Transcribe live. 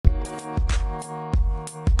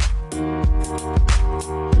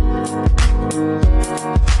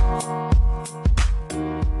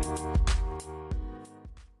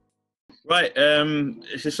right.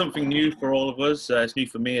 This is something new for all of us. It's new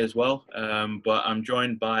for me as well. But I'm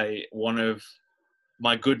joined by one of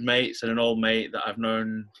my good mates and an old mate that I've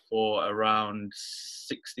known for around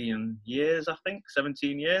 16 years, I think,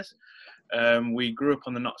 17 years. We grew up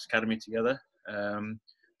on the Notts Academy together.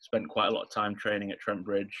 Spent quite a lot of time training at Trent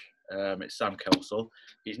Bridge. It's Sam Kelsall.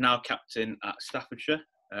 He's now captain at Staffordshire,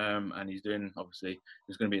 and he's doing, obviously,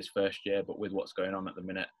 it's going to be his first year, but with what's going on at the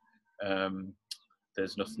minute,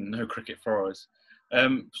 there's no cricket for us.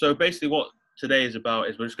 So basically what today is about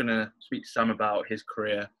is we're just going to speak to Sam about his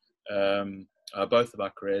career, both of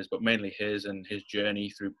our careers, but mainly his and his journey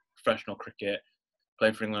through professional cricket,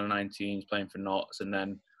 playing for England 19s, playing for Notts, and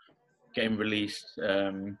then getting released,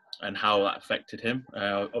 and how that affected him.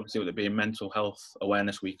 Obviously, with it being Mental Health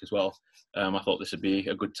Awareness Week as well, I thought this would be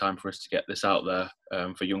a good time for us to get this out there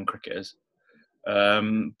for young cricketers.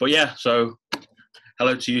 But yeah, so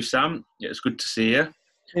hello to you, Sam. Yeah, it's good to see you.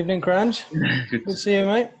 Evening, Crange. Good to see you,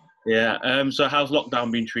 mate. Yeah. So how's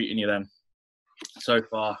lockdown been treating you then, so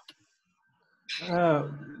far?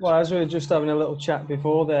 Well, as we were just having a little chat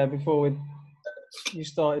before you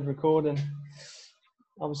started recording,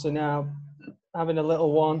 obviously now having a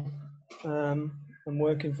little one, and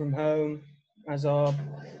working from home, as are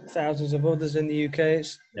thousands of others in the UK,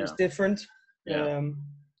 it's different. Yeah.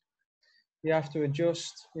 You have to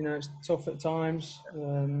adjust. It's tough at times.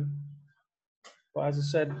 But as I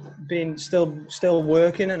said, being still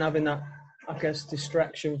working and having that, I guess,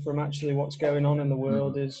 distraction from actually what's going on in the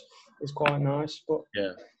world is quite nice. But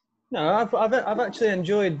yeah, no, I've actually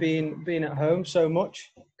enjoyed being at home so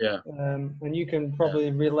much. Yeah. And you can probably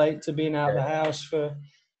relate to being out of the house for a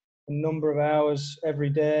number of hours every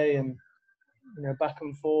day, and back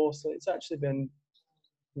and forth. So it's actually been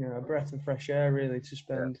a breath of fresh air really to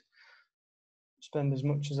spend as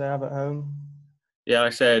much as I have at home. Yeah,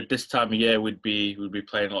 like I said, this time of year we'd be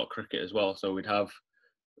playing a lot of cricket as well. So we'd have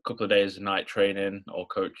a couple of days of night training or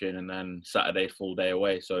coaching, and then Saturday full day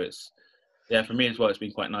away. So it's for me as well. It's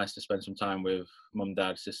been quite nice to spend some time with mum,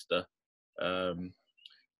 dad, sister.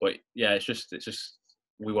 But yeah, it's just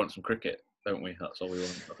we want some cricket, don't we? That's all we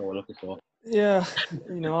want. That's all we're looking for. Yeah,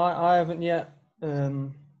 I haven't yet.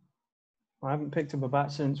 I haven't picked up a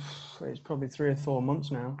bat since it's probably 3 or 4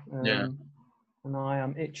 months now. And I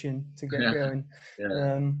am itching to get going,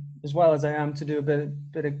 as well as I am to do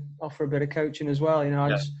offer a bit of coaching as well. I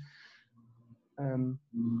just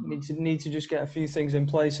need to just get a few things in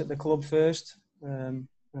place at the club first, and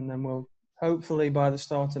then we'll hopefully by the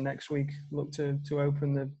start of next week look to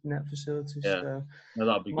open the net facilities. Yeah, so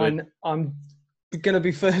that'd be good. I'm going to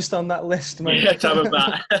be first on that list, mate. Yeah, to have a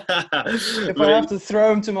bat. If I have to throw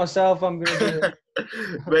them to myself, I'm going to do it.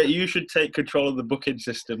 But you should take control of the booking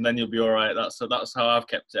system, then you'll be all right. That's how I've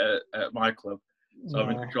kept it at my club. So I'm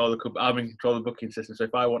in control of the club. I'm in control of the booking system. So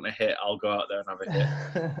if I want a hit, I'll go out there and have a hit.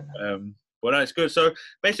 But no, it's good. So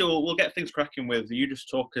basically, we'll get things cracking with you. Just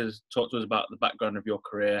talk to us about the background of your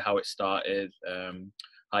career, how it started,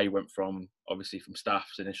 how you went from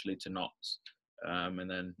Staffs initially to Notts, and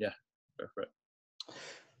then go for it.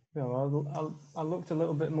 Well, I looked a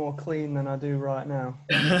little bit more clean than I do right now.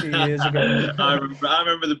 A few years ago. I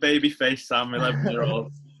remember the baby face Sam,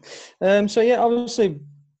 11-year-old. So yeah, obviously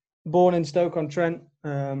born in Stoke-on-Trent.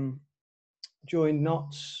 Joined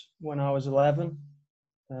Notts when I was 11,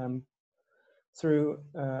 through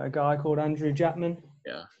a guy called Andrew Jackman.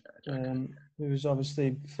 Who was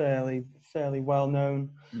obviously fairly well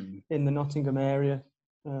known in the Nottingham area.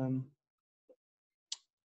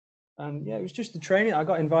 And yeah, it was just a training. I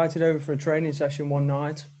got invited over for a training session one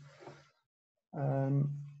night. And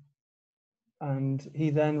he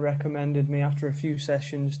then recommended me after a few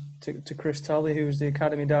sessions to Chris Tolley, who was the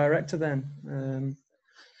academy director then. And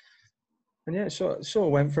yeah, so it sort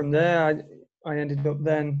of went from there. I ended up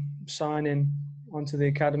then signing onto the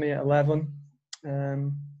academy at 11.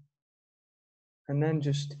 And then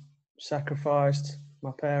just sacrificed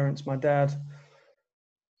my parents, my dad,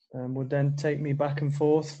 would then take me back and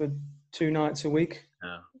forth for 2 nights a week.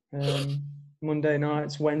 Monday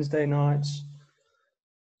nights, Wednesday nights,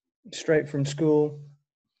 straight from school.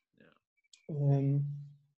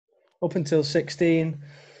 Up until 16,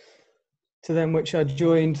 to then which I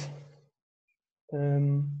joined. I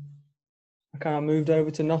kind of moved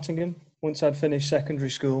over to Nottingham once I'd finished secondary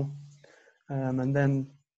school. And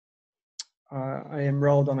then I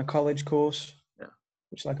enrolled on a college course,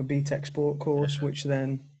 which is like a BTEC sport course, which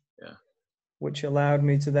allowed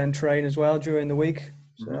me to then train as well during the week.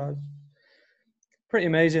 So pretty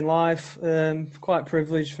amazing life. Quite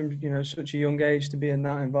privileged from such a young age to be in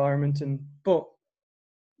that environment. But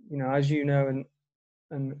as you know,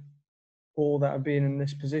 and all that have been in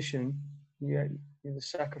this position, the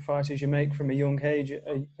sacrifices you make from a young age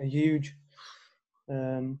are huge.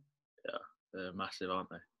 Yeah, they're massive, aren't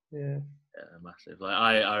they? Yeah. Yeah, massive. Like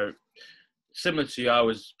I similar to you, I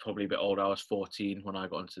was probably a bit older. I was 14 when I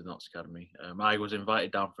got into the Notts Academy. I was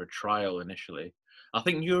invited down for a trial initially. I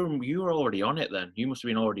think you were already on it then. You must have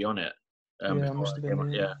been already on it. Yeah, I must have been.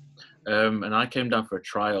 Yeah. And I came down for a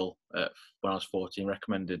trial when I was 14,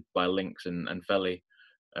 recommended by Links and Felly,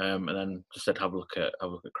 and then just said have a look at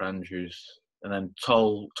Crange, and then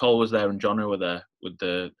Toll was there and Jono were there with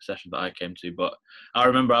the session that I came to. But I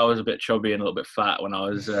remember I was a bit chubby and a little bit fat when I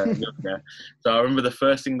was younger. So I remember the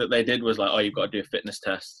first thing that they did was like, oh, you've got to do a fitness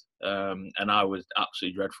test. And I was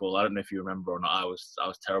absolutely dreadful. I don't know if you remember or not. I was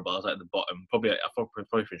terrible. I was at the bottom. I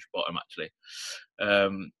probably finished bottom actually.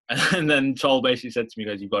 And then Toll basically said to me,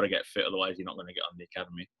 "Guys, you've got to get fit, otherwise you're not going to get on the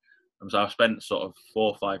academy." And so I spent sort of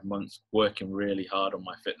 4 or 5 months working really hard on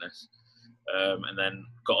my fitness. And then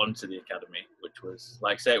got onto the academy, which was,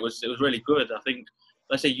 like I say, it was really good. I think,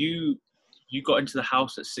 let's say you got into the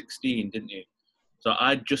house at 16, didn't you? So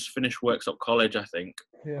I just finished Worksop College, I think.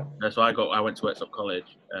 Yeah. So I went to Worksop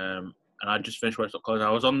College, and I just finished Worksop College.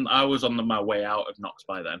 I was on my way out of Notts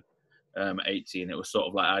by then, at 18. It was sort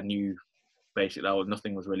of like I knew basically that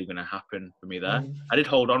nothing was really going to happen for me there. I did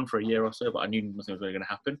hold on for a year or so, but I knew nothing was really going to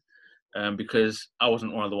happen, because I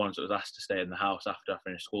wasn't one of the ones that was asked to stay in the house after I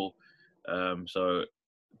finished school. So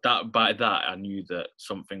by that I knew that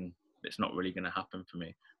it's not really going to happen for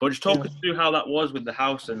me. But just talk us through how that was with the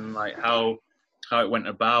house, and like how it went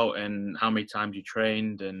about, and how many times you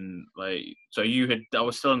trained, and like, so that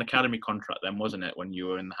was still an academy contract then, wasn't it, when you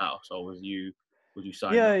were in the house, or was you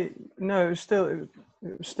signed up? Yeah, no, it was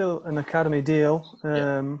still an academy deal.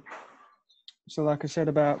 So like I said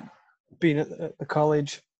about being at the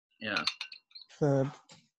college, for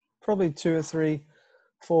probably 2 or 3,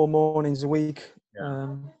 4 mornings a week,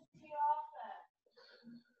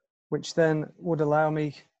 which then would allow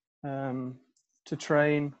me to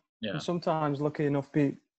train, and sometimes lucky enough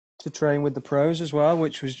to train with the pros as well,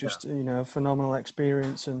 which was just a phenomenal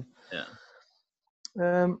experience. And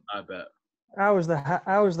I bet. How was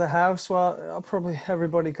the house? Well, probably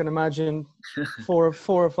everybody can imagine 4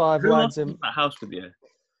 or 5 lads in that house with you.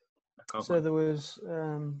 So there was.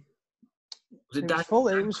 Was it full?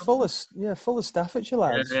 It was full of Staffordshire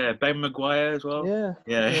lads. Yeah, Ben Maguire as well.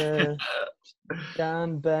 Yeah.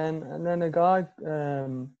 Dan, Ben, and then a guy,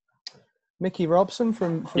 Mickey Robson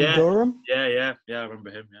from Durham. Yeah. I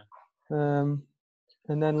remember him. Yeah.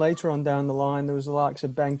 And then later on down the line, there was the likes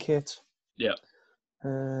of Ben Kitt. Yeah.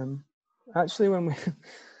 Actually, when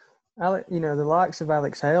the likes of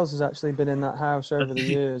Alex Hales has actually been in that house over the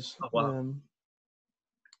years. Oh, wow.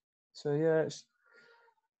 So yeah, it's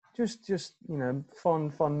just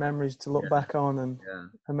fond memories to look back on, and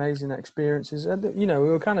amazing experiences. And we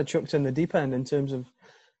were kind of chucked in the deep end in terms of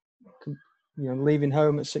leaving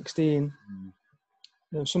home at 16.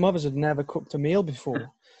 Some of us had never cooked a meal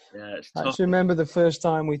before. It's I tough. actually remember the first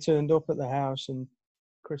time we turned up at the house, and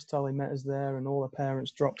Chris Tolley met us there, and all the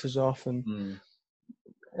parents dropped us off, and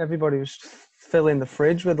everybody was filling the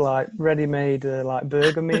fridge with like ready-made like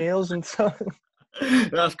burger meals and stuff.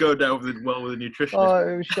 That's going down with the nutritionist. Oh,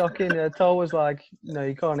 it was shocking. Toll was like, "No,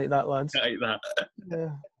 you can't eat that, lads." Can't eat that.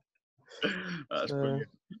 Yeah. That's brilliant.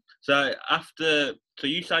 So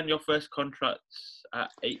you signed your first contract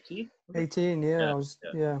at 18? 18, yeah. I was,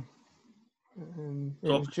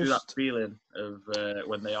 Talk us through that feeling of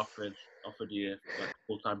when they offered you like a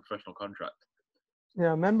full-time professional contract. Yeah, I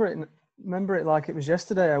remember it like it was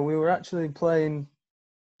yesterday. We were actually playing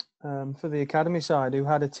for the academy side, who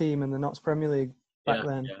had a team in the Notts Premier League back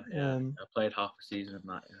then. I played half a season in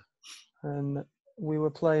that. And we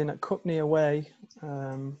were playing at Cutney away,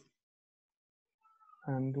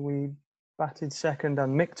 and we batted second,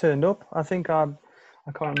 and Mick turned up. I think I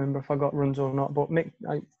can't remember if I got runs or not, but Mick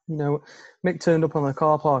turned up on the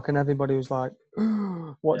car park, and everybody was like,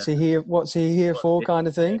 "What's he here? What's he here for?" kind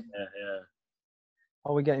of thing. Yeah.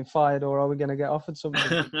 Are we getting fired, or are we going to get offered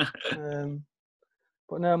something?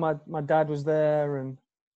 But no, my dad was there, and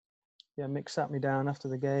Mick sat me down after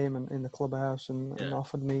the game and in the clubhouse and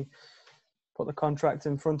offered me, put the contract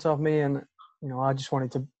in front of me, and I just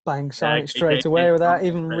wanted to sign it straight away without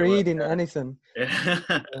even reading anything.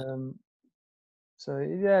 So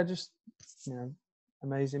yeah, just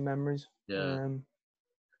amazing memories. Yeah.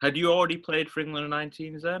 Had you already played for England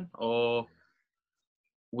 19s then, or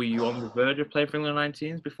were you on the verge of playing for England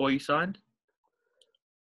 19s before you signed?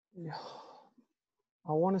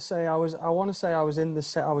 I want to say I was in the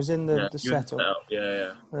set. I was in the setup.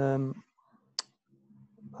 Yeah.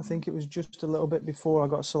 I think it was just a little bit before I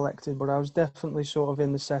got selected, but I was definitely sort of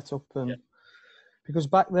in the setup, and because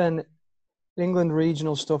back then England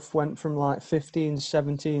regional stuff went from like 15s,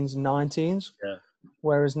 17s, 19s, Yeah.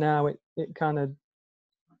 whereas now it kind of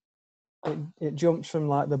it jumps from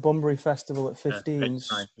like the Bunbury Festival at 15s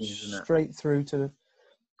 19s, isn't it? straight through to.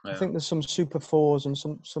 Yeah. I think there's some Super Fours and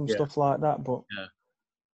some stuff like that, but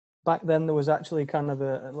back then there was actually kind of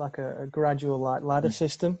a gradual like ladder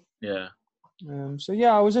system. Yeah. So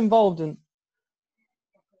yeah, I was involved in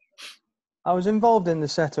the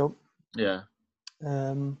setup. Yeah.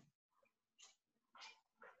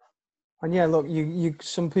 And yeah, look, you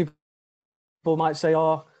some people might say,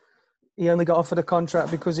 oh, he only got offered a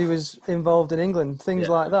contract because he was involved in England, things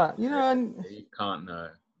like that. You know, and you can't know.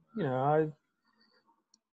 you know,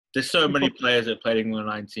 there's so many players that played England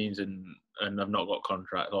 19s and have not got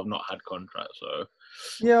contracts or have not had contracts. So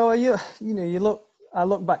yeah, well, I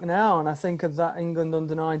look back now and I think of that England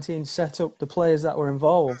under 19 setup, the players that were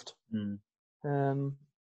involved.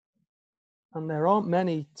 And there aren't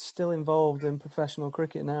many still involved in professional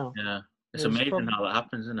cricket now. Yeah, it's amazing how that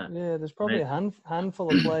happens, isn't it? Yeah, there's probably a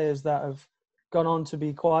handful of players that have gone on to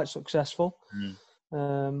be quite successful.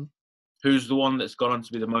 Who's the one that's gone on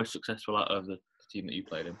to be the most successful out of the team that you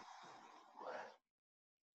played in?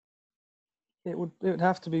 It would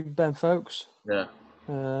have to be Ben Foakes. Yeah.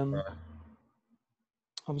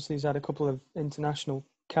 Obviously, he's had a couple of international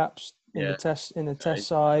caps in the test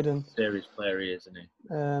side, and serious player he is, isn't he?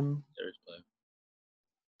 Serious player.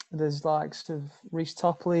 There's likes of Reece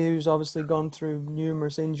Topley, who's obviously gone through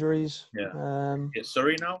numerous injuries. Yeah. It's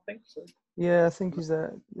Surrey now, I think. So. Yeah, I think he's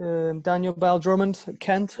there. Daniel Bell-Drummond at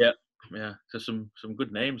Kent. Yeah, yeah. So some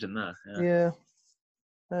good names in there. Yeah.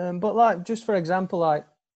 But like, just for example, like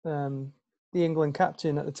the England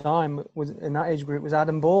captain at the time was in that age group was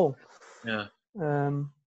Adam Ball. Yeah. And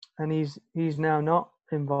he's now not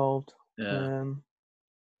involved. Yeah.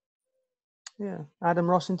 Yeah, Adam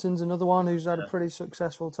Rossington's another one who's had a pretty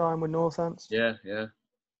successful time with Northants. Yeah, yeah.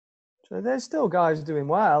 So there's still guys doing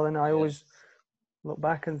well, and I always look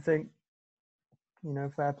back and think,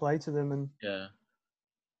 fair play to them, and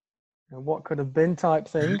what could have been type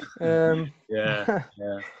thing. Yeah.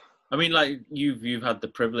 I mean, like you've had the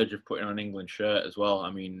privilege of putting on an England shirt as well.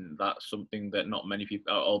 I mean, that's something that not many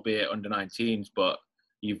people, albeit under 19s, but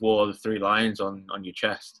you've wore the 3 lions on your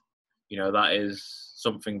chest. That is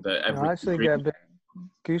something that every. I actually get a bit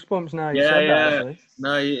goosebumps now. You said that, actually.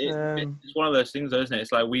 No, it's one of those things, though, isn't it?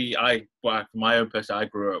 It's like for my own person, I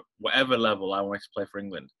grew up whatever level I wanted to play for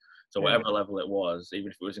England. So whatever level it was,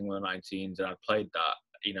 even if it was England 19s and I played that,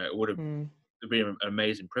 it would have been an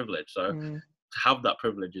amazing privilege. So to have that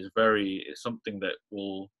privilege is it's something that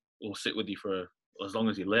will sit with you for as long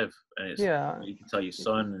as you live, and it's you can tell your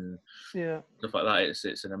son and stuff like that.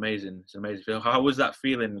 It's an amazing feeling. How was that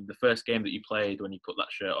feeling the first game that you played when you put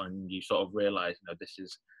that shirt on and you sort of realised,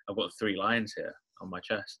 I've got 3 lions here on my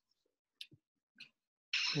chest?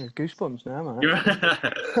 Yeah, goosebumps now,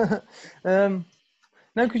 man.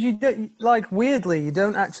 No, because you don't, like, weirdly, you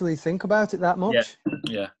don't actually think about it that much.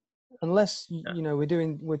 Yeah. Unless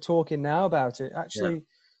we're talking now about it. Actually,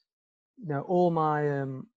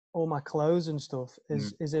 all my clothes and stuff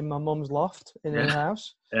is in my mum's loft in her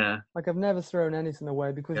house. Yeah. Like, I've never thrown anything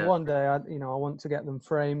away because one day I want to get them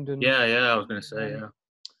framed and. Yeah. I was going to say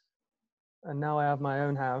And now I have my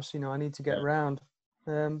own house. I need to get around.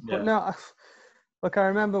 But no, look, I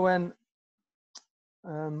remember when.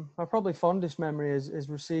 My probably fondest memory is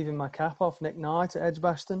receiving my cap off Nick Knight at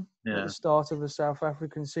Edgbaston at the start of the South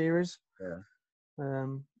African series. Yeah.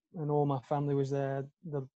 And all my family was there.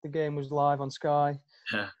 The game was live on Sky.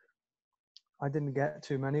 Yeah. I didn't get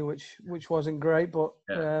too many, which wasn't great, but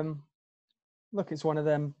look, it's one of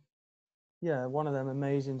them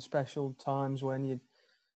amazing special times when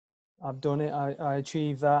I've done it. I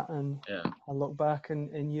achieved that, and I look back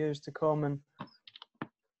in years to come, and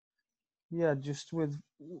just with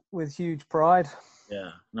huge pride.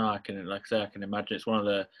 Yeah, no, I can imagine.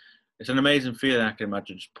 It's an amazing feeling. I can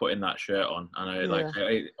imagine just putting that shirt on. I know,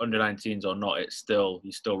 under 19s or not, you're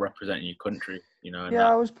still representing your country,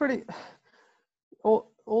 I was pretty.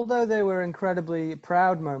 Although they were incredibly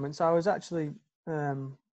proud moments, I was actually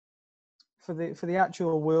for the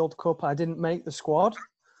actual World Cup, I didn't make the squad,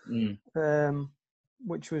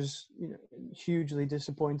 which was hugely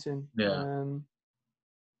disappointing. Yeah.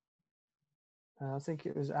 I think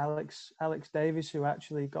it was Alex Davies who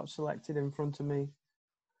actually got selected in front of me.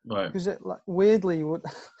 Right. Because weirdly,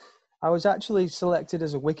 I was actually selected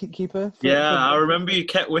as a wicket keeper. I remember you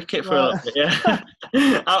kept wicket for a little bit.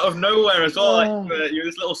 Yeah, out of nowhere as well. You're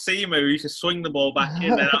this little seamer who used to swing the ball back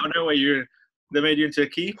in, and out of nowhere they made you into a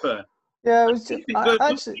keeper. Yeah, it was good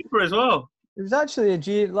keeper as well. It was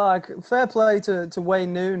actually like fair play to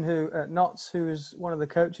Wayne Noon, who at Notts, who was one of the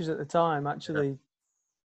coaches at the time. Actually,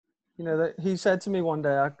 you know, that he said to me one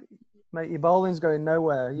day, "Mate, your bowling's going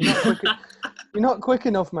nowhere. You're not quick. You're not quick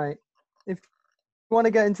enough, mate. If you want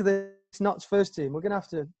to get into this Notts first team, we're gonna have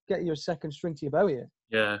to get you a second string to your bow here."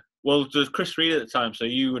 Yeah. Well, there's Chris Reed at the time, so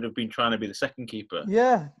you would have been trying to be the second keeper.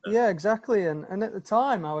 Yeah, exactly. And at the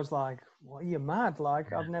time, I was like, "What, are you mad?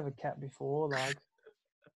 Like, I've never kept before. Like,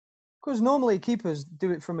 because normally keepers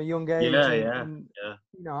do it from a young age." Yeah.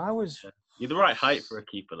 You know, I was. Yeah. You're the right height for a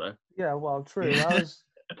keeper, though. Yeah, well, true.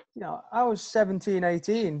 I was 17,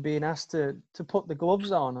 18 being asked to put the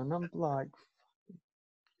gloves on, and I'm like,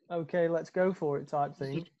 okay, let's go for it type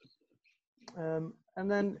thing. And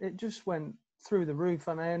then it just went through the roof,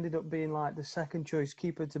 and I ended up being like the second choice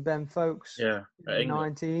keeper to Ben Folkes, Yeah, the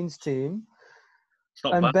 19s team. It's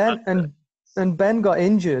not bad. And Ben got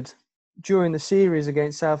injured during the series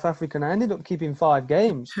against South Africa, and I ended up keeping 5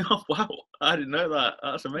 games. Oh, wow. I didn't know that.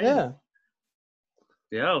 That's amazing.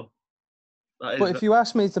 Yeah. That is, but if you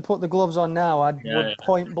asked me to put the gloves on now, I would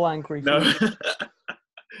point blank refuse. No.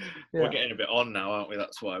 We're getting a bit on now, aren't we?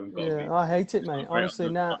 That's why we've got. Yeah, I hate it, mate. Honestly,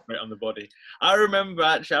 now. Right on the body. I remember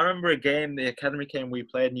a game, the academy game we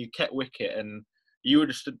played, and you kept wicket, and you would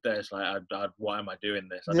have stood there. It's like, why am I doing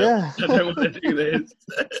this? I don't want to do this.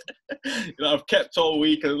 I've kept all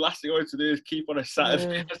week, and the last thing I want to do is keep on a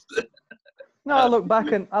Saturday. Yeah. No, I look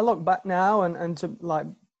back now, and to like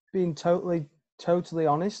being totally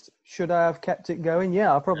honest, should I have kept it going?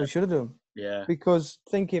 Yeah, I probably should have done. Yeah. Because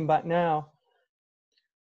thinking back now.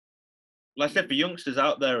 Like I said, for youngsters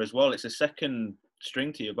out there as well, it's a second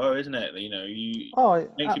string to your bow, isn't it? You know,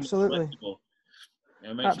 absolutely.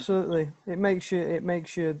 Absolutely. It makes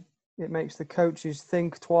the coaches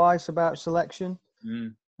think twice about selection.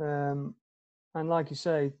 And like you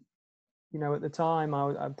say, you know, at the time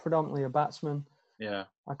I'm predominantly a batsman. Yeah.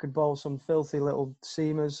 I could bowl some filthy little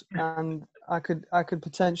seamers, and I could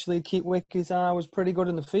potentially keep wickets, and I was pretty good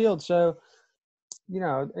in the field. So, you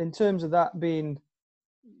know, in terms of that being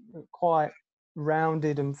quite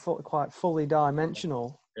rounded and quite fully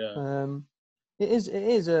dimensional, it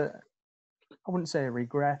is a, I wouldn't say a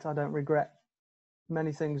regret. I don't regret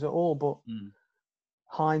many things at all, but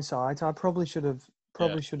hindsight, I probably should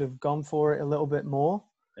have gone for it a little bit more.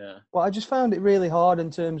 Yeah. But I just found it really hard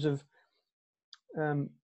in terms of, you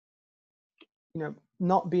know,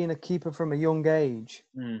 not being a keeper from a young age.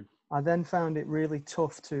 I then found it really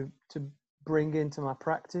tough to bring into my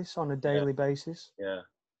practice on a daily basis. Yeah.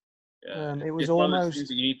 It was it's almost that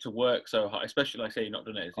you need to work so hard, especially like I say you're not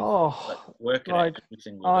doing it. Working like every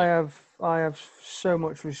single I day. have so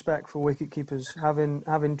much respect for wicket keepers,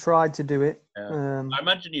 having tried to do it. I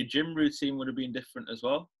imagine your gym routine would have been different as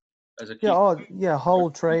well as a keeper. Whole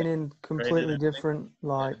training completely different,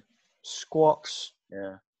 like squats,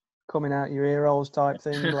 coming out your ear holes type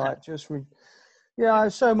thing, like I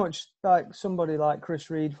have so much, like somebody like Chris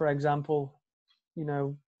Reed, for example, you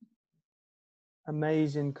know,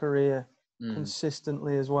 amazing career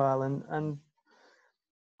consistently as well, and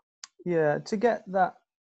to get that,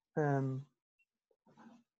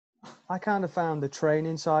 I kind of found the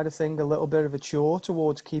training side of thing a little bit of a chore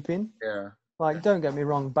towards keeping. Like, don't get me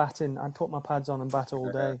wrong, batting, I'd put my pads on and bat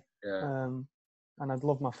all day, and I'd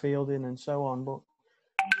love my fielding and so on, but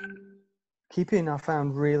keeping I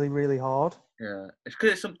found really, really hard. It's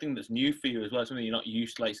because it's something that's new for you as well, something you're not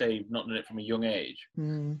used to, like say you've not done it from a young age.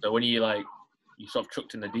 So when you sort of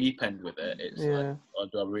chucked in the deep end with it, it's like, oh,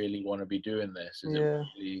 do I really want to be doing this? Is it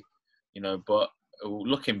really, you know, but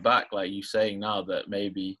looking back, like you saying now, that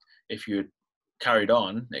maybe if you had carried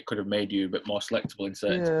on, it could have made you a bit more selectable in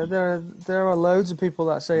certain there are loads of people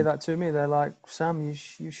that say that to me. They're like, Sam,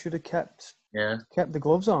 you should have kept the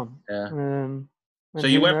gloves on. So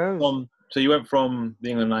you went from the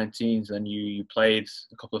England 19s, and you played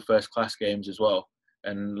a couple of first class games as well.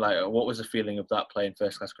 And like, what was the feeling of that, playing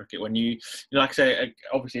first class cricket when you know, like I say,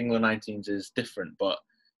 obviously England 19s is different, but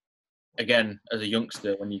again, as a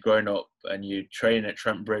youngster, when you're growing up and you train at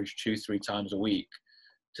Trent Bridge 2-3 times a week,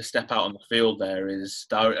 to step out on the field there's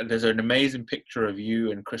an amazing picture of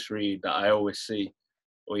you and Chris Reed that I always see,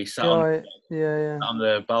 where you sat on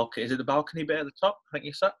the balcony. Is it the balcony bit at the top? I think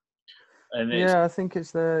you sat. And I think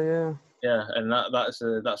it's there. And that's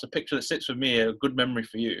a picture that sits with me, a good memory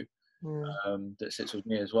for you. That sits with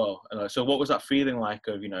me as well. And so what was that feeling like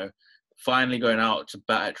of, you know, finally going out to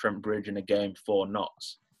bat at Trent Bridge in a game for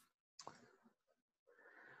Notts?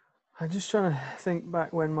 I'm just trying to think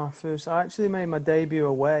back when I actually made my debut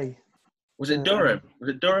away. Was it Durham? Was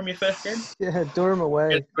it Durham your first game? Yeah, Durham away.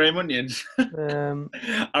 Against Graham Onions.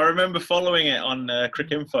 I remember following it on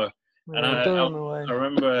Cricinfo. Durham away. I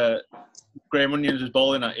remember Graham Onions was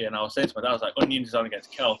bowling at you, and I was saying to my dad, I was like, Onions is on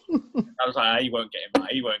against Kel. I was like, he won't get him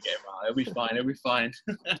right. He won't get him right. He'll be fine. He'll be fine.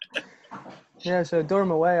 Yeah, so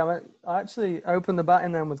Durham away, I actually opened the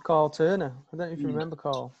batting then with Carl Turner. I don't know if you remember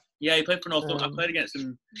Carl. Yeah, he played for Northumberland. I played against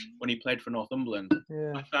him when he played for Northumberland.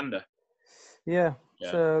 Yeah. Left-hander. Yeah.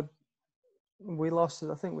 Yeah. So we lost.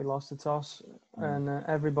 I think we lost the toss, and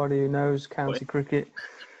everybody who knows county cricket,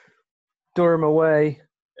 Durham away.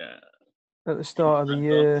 Yeah. At the start of the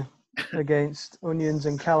year against Onions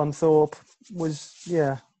and Callum Thorpe was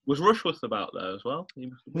Was Rushworth about there as well?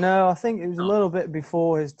 No, I think it was a little bit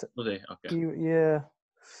before his. Was he? Okay. Yeah.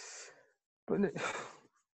 But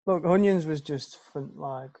look, Onions was just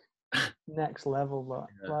like next level,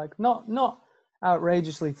 like not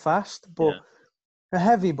outrageously fast, but a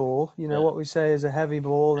heavy ball. You know what we say is a heavy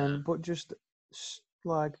ball, but just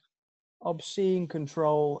like obscene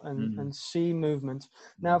control and seam movement.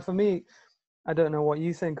 Now, for me, I don't know what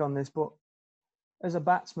you think on this, but as a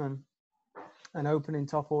batsman, an opening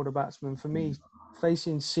top order batsman, for me,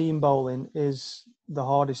 facing seam bowling is the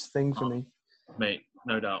hardest thing for me. Mate,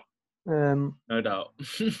 no doubt. No doubt.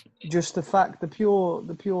 Just the pure,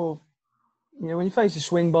 you know, when you face a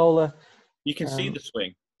swing bowler, you can see the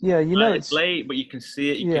swing. Yeah, you know it's late, but you can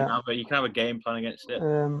see it. You can have a game plan against it.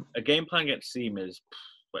 A game plan against seam is,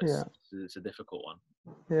 it's a difficult one.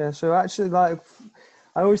 Yeah, so actually, like,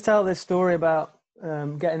 I always tell this story about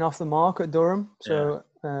getting off the mark at Durham. So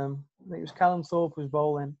I think it was Callum Thorpe was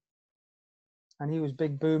bowling, and he was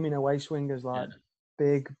big booming away swingers, like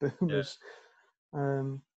big boomers.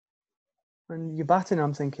 And you're batting,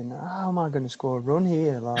 I'm thinking, how am I going to score a run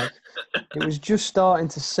here? Like, it was just starting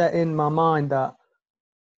to set in my mind that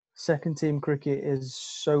second team cricket is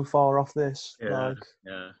so far off this.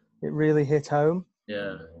 It really hit home.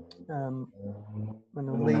 Yeah. And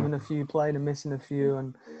I'm leaving a few, playing and missing a few,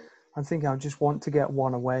 and I think I just want to get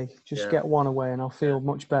one away. Get one away, and I'll feel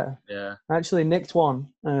much better. Yeah. I actually nicked one,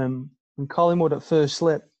 and Collingwood at first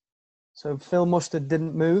slip. So Phil Mustard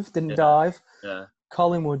didn't move, didn't dive. Yeah.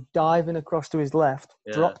 Collingwood diving across to his left,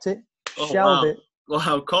 dropped it, shelled wow. it.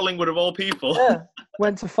 Wow, Collingwood of all people. Yeah,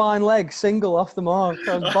 went to fine leg, single off the mark.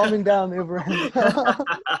 I was bombing down the other end.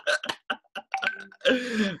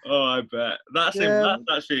 Oh, I bet. That's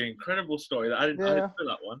actually an incredible story. I didn't know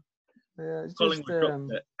that one. Yeah, it's Collingwood just,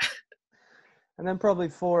 dropped it. And then probably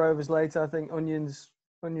 4 overs later, I think Onions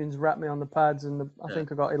wrapped me on the pads, and I think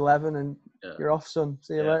I got 11, and you're off, son.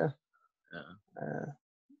 See you later. Yeah.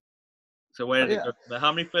 So where did it go?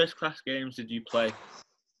 How many first class games did you play?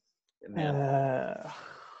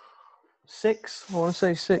 6. I want to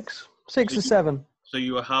say 6. 6 or 7. So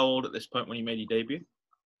you were how old at this point when you made your debut?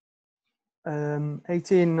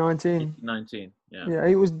 18, 19. 19. Yeah. Yeah,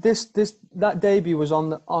 it was that debut was on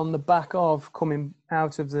the back of coming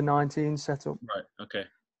out of the 19 setup. Right. Okay.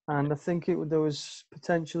 And I think there was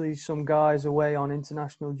potentially some guys away on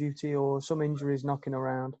international duty or some injuries knocking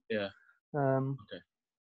around. Yeah. Okay.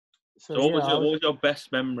 So what was your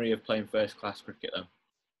best memory of playing first class cricket then?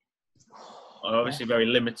 Obviously very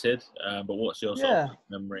limited, but what's your sort of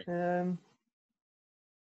memory?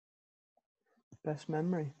 Best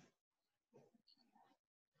memory.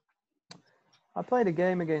 I played a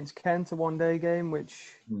game against Kent, a one-day game,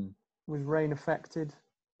 which was rain affected.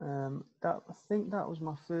 I think that was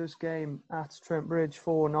my first game at Trent Bridge,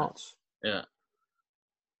 4 knots. Yeah.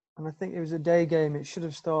 And I think it was a day game. It should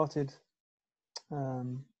have started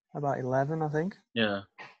about 11, I think. Yeah.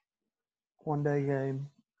 One-day game,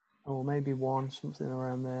 or maybe 1, something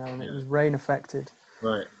around there. And it was rain affected.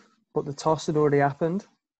 Right. But the toss had already happened.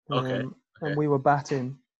 Okay. And we were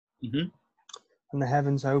batting. Mm-hmm. And the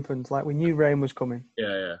heavens opened. Like, we knew rain was coming.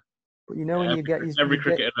 Yeah. But you know when you get... Every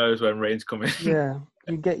cricketer knows when rain's coming. Yeah.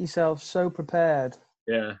 You get yourself so prepared.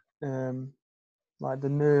 Yeah. Like, the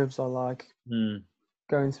nerves are like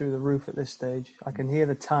going through the roof at this stage. I can hear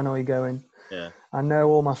the tannoy going. Yeah. I know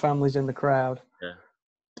all my family's in the crowd. Yeah.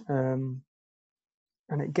 And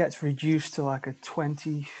it gets reduced to like a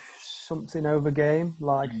 20-something over game.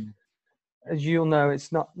 Like, as you'll know,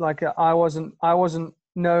 it's not like I wasn't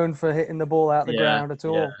known for hitting the ball out the ground at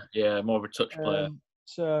all. Yeah, more of a touch player.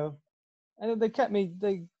 So, and they kept me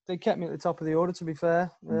at the top of the order, to be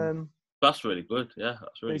fair. That's really good. Yeah,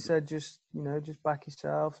 that's really They said just back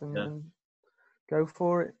yourself and go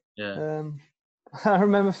for it. Yeah. I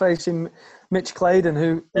remember facing Mitch Claydon,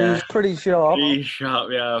 who was pretty sharp. He's sharp,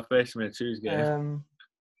 yeah. I faced him in a twos game.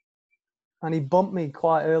 And he bumped me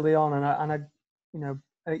quite early on, and I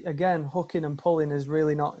again, hooking and pulling is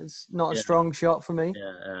really not a strong shot for me.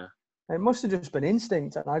 Yeah. It must have just been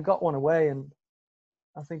instinct, and I got one away, and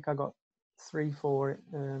I think I got 3 for it.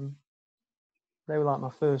 They were like my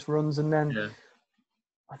first runs, and then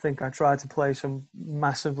I think I tried to play some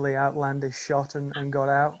massively outlandish shot and got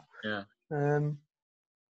out. Yeah.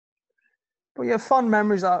 But yeah, fond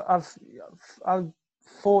memories. I'm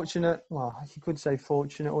fortunate. Well, you could say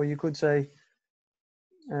fortunate, or you could say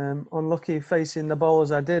unlucky facing the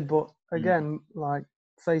bowlers I did. But again, like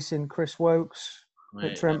facing Chris Wokes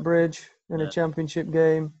at Trent Bridge in a championship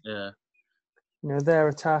game. Yeah. You know, their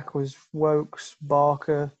attack was Wokes,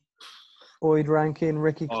 Barker, Boyd Rankin,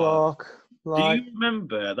 Ricky Clark. Do you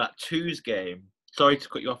remember that twos game? Sorry to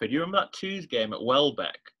cut you off here. Do you remember that twos game at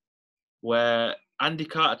Welbeck where Andy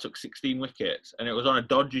Carter took 16 wickets and it was on a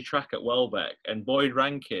dodgy track at Welbeck and Boyd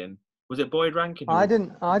Rankin, was it Boyd Rankin? I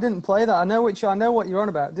didn't play that. I know what you're on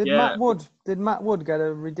about. Did Matt Wood get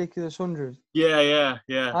a ridiculous 100? Yeah.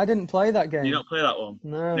 I didn't play that game. Did you not play that one?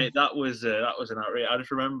 No. Mate, that was an outrage. I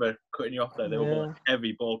just remember cutting you off there. They were bowling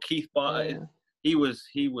heavy ball. Keith Barter, he was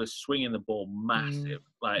swinging the ball massive.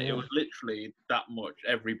 It was literally that much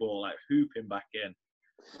every ball, like hooping back in.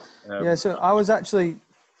 So I was actually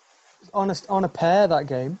on a pair that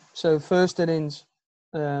game. So first innings,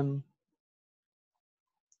 I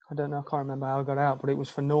don't know, I can't remember how I got out, but it was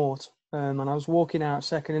for naught. And I was walking out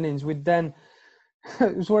second innings. We'd then,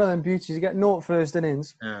 it was one of them beauties. You get naught first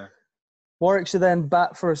innings. Yeah. Warwickshire then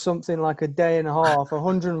bat for something like a day and a half,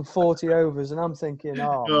 140 overs. And I'm thinking,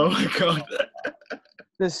 oh my God.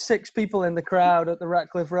 There's 6 people in the crowd at the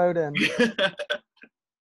Ratcliffe Road end.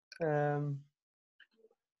 And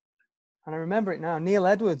I remember it now. Neil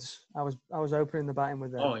Edwards, I was opening the batting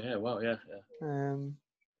with them. Oh, yeah, well, yeah.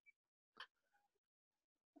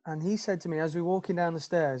 And he said to me, as we were walking down the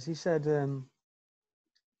stairs, he said,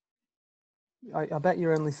 I bet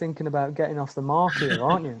you're only thinking about getting off the mark here,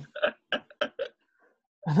 aren't you?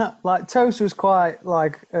 And like, Toast was quite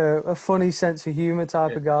like a funny sense of humour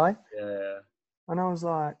type of guy. Yeah. And I was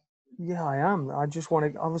like, yeah, I am. I just want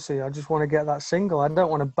to get that single. I don't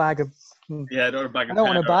want to bag a... Yeah, I don't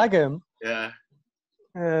want to bag him. Yeah.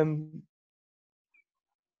 And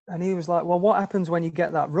he was like, well, what happens when you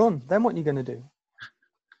get that run? Then what are you going to do?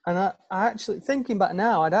 And I actually, thinking back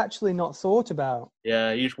now, I'd actually not thought about.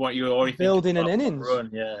 Yeah, you were already building an innings. Run.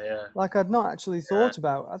 Yeah. Like I'd not actually thought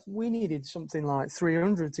about. We needed something like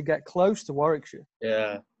 300 to get close to Warwickshire.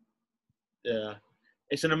 Yeah.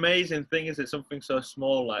 It's an amazing thing, is it? Something so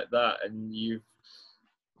small like that, and you've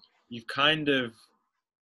kind of,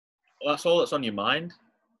 that's all that's on your mind.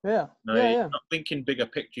 Yeah. You're not thinking bigger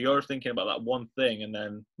picture. You're just thinking about that one thing, and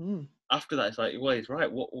then after that, it's like, well, he's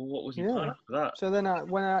right. What was he planning after that? So then,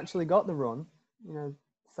 when I actually got the run,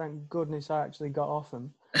 thank goodness I actually got off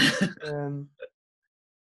him.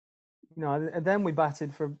 Then we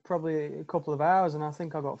batted for probably a couple of hours, and I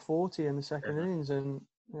think I got 40 in the second innings. And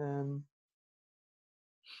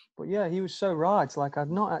but yeah, he was so right. Like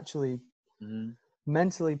I'd not actually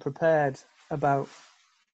mentally prepared about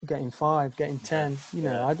getting 5, getting 10.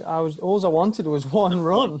 I was all I wanted was one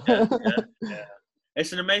run. Yeah.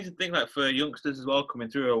 It's an amazing thing, like for youngsters as well coming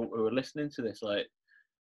through who are listening to this. Like,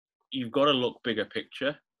 you've got to look bigger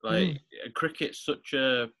picture. Like cricket's such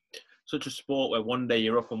a sport where one day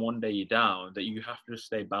you're up and one day you're down, that you have to just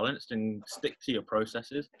stay balanced and stick to your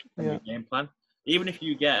processes and your game plan. Even if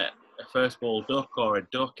you get a first ball duck or a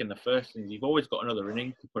duck in the first innings, you've always got another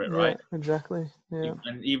inning to put it right. Exactly. Yeah.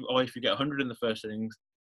 And or if you get 100 in the first innings,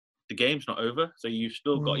 the game's not over. So you've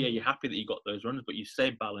still got you're happy that you got those runs, but you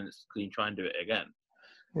stay balanced and you try and do it again.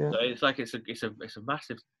 Yeah. So it's like it's a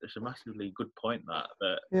massively good point that.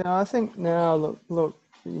 Yeah, I think now look,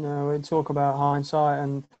 we talk about hindsight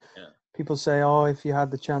and people say, oh, if you had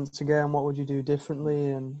the chance again, what would you do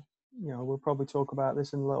differently? And we'll probably talk about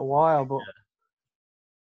this in a little while. But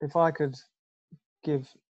if I could give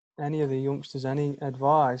any of the youngsters any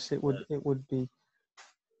advice, it would be,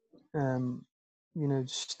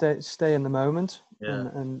 stay in the moment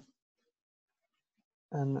and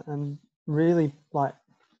really like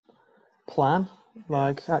plan,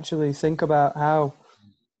 like actually think about how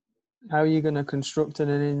you're going to construct an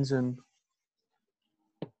innings and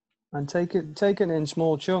take it in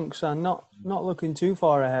small chunks and not looking too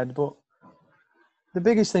far ahead. But the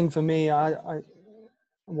biggest thing for me,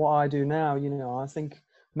 what I do now, I think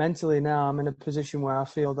mentally now I'm in a position where I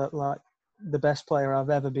feel that like the best player I've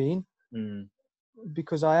ever been,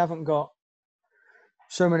 because I haven't got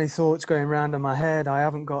so many thoughts going around in my head. I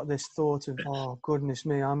haven't got this thought of, oh goodness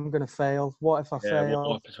me, I'm going to fail. What if I fail?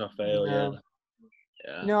 What if I fail?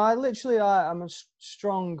 I'm a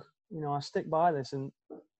strong, I stick by this. And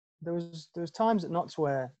there was times at Notts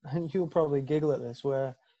where, and you'll probably giggle at this,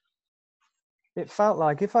 where it felt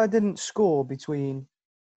like if I didn't score between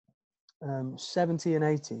 70 and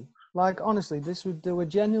 80, like honestly, there were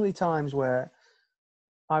genuinely times where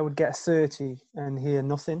I would get 30 and hear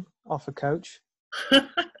nothing off a coach.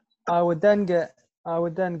 I would then get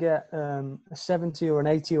a 70 or an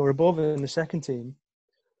 80 or above in the second team,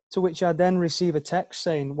 to which I then receive a text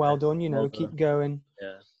saying, "Well done, Well keep done. going."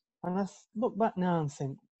 Yeah. And I look back now and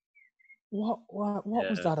think, what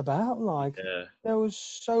was Yeah. that about? Like, Yeah. there was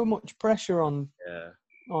so much pressure on Yeah.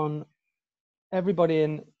 everybody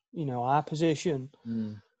in our position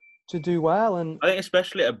to do well, and I think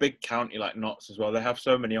especially at a big county like Notts as well, they have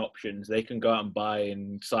so many options. They can go out and buy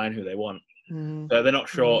and sign who they want. So they're not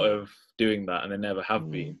short of doing that, and they never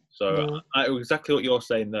have been. So exactly what you're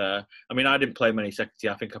saying there. I mean, I didn't play many second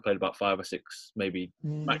team. I think I played about 5 or 6, maybe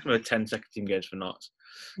maximum of 10 second team games for Notts,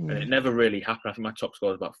 and it never really happened. I think my top score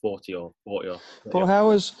was about 40 or 40 or. 30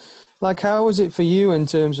 But how was it for you in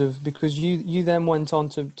terms of, because you then went on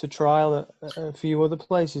to trial at a few other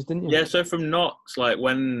places, didn't you? Yeah. So from Notts, like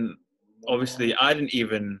when obviously I didn't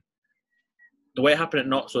even. The way it happened at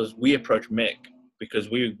Notts was we approached Mick because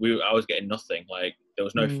I was getting nothing. Like there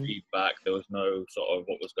was no feedback, there was no sort of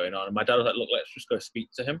what was going on. And my dad was like, "Look, let's just go speak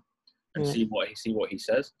to him and see what he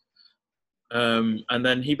says." And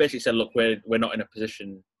then he basically said, "Look, we're not in a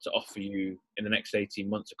position to offer you in the next 18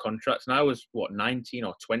 months a contract." And I was 19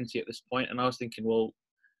 or 20 at this point, and I was thinking, "Well,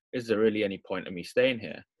 is there really any point in me staying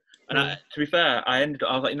here?" And to be fair, I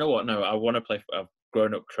was like, "You know what? No, I want to play. I've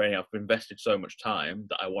grown up training. I've invested so much time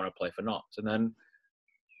that I want to play for Notts." And then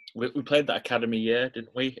we played that academy year,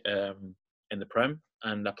 didn't we? In the Prem,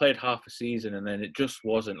 and I played half a season, and then it just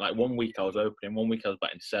wasn't like 1 week I was opening, 1 week I was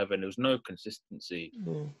batting 7. There was no consistency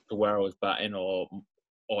to where I was batting or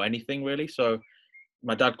anything really. So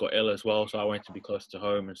my dad got ill as well, so I wanted to be close to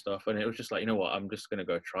home and stuff. And it was just like, you know what, I'm just gonna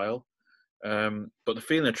go trial. But the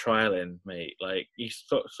feeling of trialing, mate, like you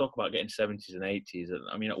talk about getting 70s and 80s. And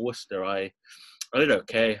I mean, at Worcester, I did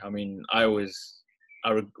okay. I mean,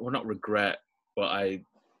 not regret, but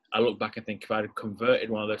I look back and think if I'd converted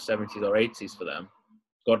one of those 70s or 80s for them,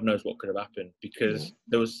 God knows what could have happened, because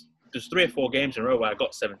there's 3 or 4 games in a row where I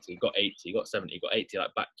got 70, got 80, got 70, got 80,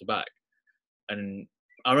 like back to back. And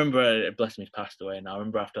I remember, bless him, he's passed away now. I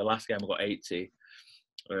remember after the last game I got 80.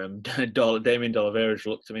 Damien D'Oliveira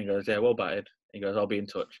looked at me and goes, "Yeah, well batted." He goes, "I'll be in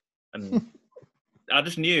touch." And I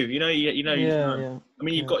just knew, you know. I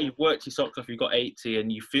mean, you've worked your socks off. You got 80,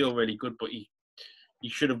 and you feel really good, but you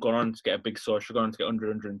should have gone on to get a big score. Should have gone on to get 100,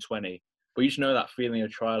 120. But you just know that feeling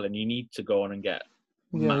of trial, and you need to go on and get.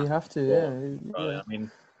 Yeah, you have to. Yeah. I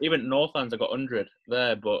mean, even Northlands, I got 100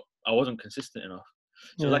 there, but I wasn't consistent enough.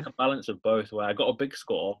 So like a balance of both, where I got a big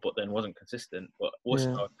score, but then wasn't consistent. But was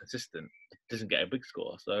consistent, doesn't get a big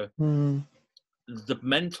score. So the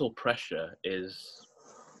mental pressure is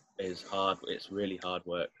hard. It's really hard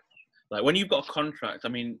work. Like when you've got a contract, I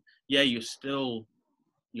mean, yeah, you're still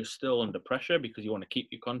under pressure because you want to keep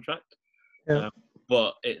your contract. Yeah.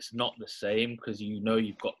 But it's not the same because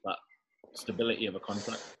you've got that stability of a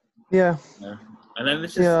contract. Yeah. And then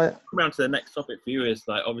this is coming around to the next topic for you is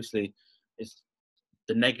like obviously it's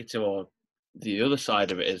the negative, or the other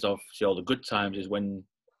side of it is obviously all the good times is when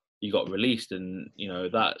you got released, and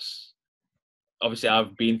that's obviously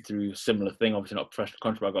I've been through a similar thing. Obviously not a professional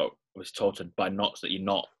contract. I was told by Notts that you're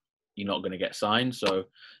not going to get signed. So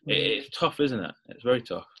it's tough, isn't it? It's very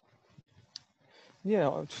tough.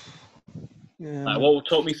 Yeah. Well,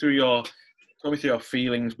 talk me through your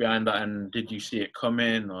feelings behind that, and did you see it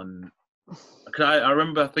coming? Because I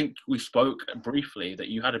remember, I think we spoke briefly that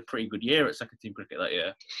you had a pretty good year at second team cricket that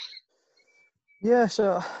year. Yeah,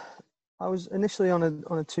 so I was initially on a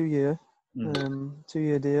 2-year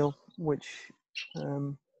 2-year deal, which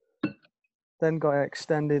then got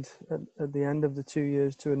extended at the end of the 2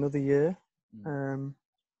 years to another year, and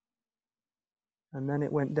then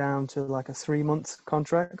it went down to like a 3-month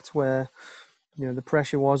contract where the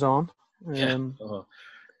pressure was on.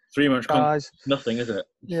 3 months guys, nothing, is it?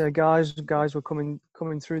 Yeah, guys were coming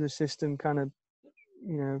through the system, kind of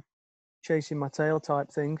chasing my tail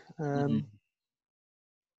type thing.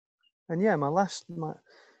 And yeah, my last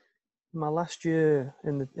year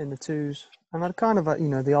in the twos, and I'd kind of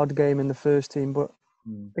the odd game in the first team, but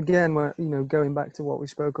again, going back to what we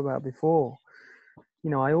spoke about before,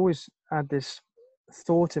 I always had this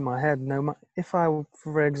thought in my head: if I,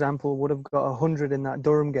 for example, would have got 100 in that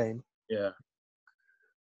Durham game,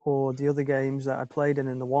 or the other games that I played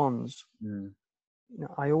in the ones,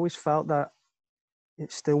 I always felt that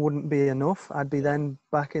it still wouldn't be enough. I'd be then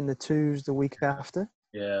back in the twos the week after.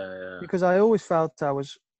 Yeah. Because I always felt I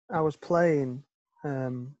was playing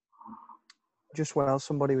just while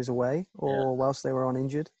somebody was away or whilst they were on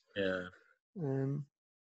injured. Yeah.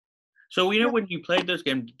 So when you played those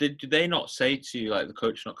games, did they not say to you, like the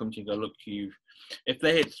coach not come to you and go, "Look, you've if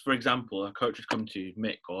they had, for example, a coach had come to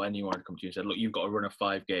Mick or anyone had come to you and said, look, you've got to run a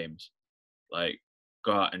 5 games, like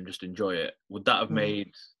go out and just enjoy it, would that have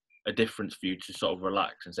made a difference for you to sort of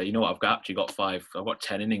relax and say, you know what, actually got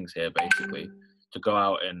 10 innings here basically to go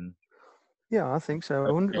out and... Yeah, I think so.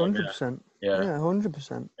 100%. Yeah,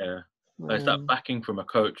 100%. yeah. It's that backing from a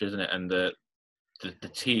coach, isn't it? And the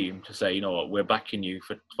team to say, you know what, we're backing you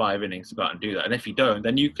for 5 innings to go out and do that. And if you don't,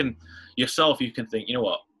 then you can think, you know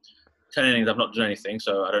what, 10 innings, I've not done anything,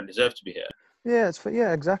 so I don't deserve to be here.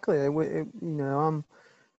 Yeah, exactly. I'm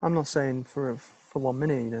not saying for 1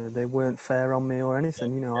 minute, you know, they weren't fair on me or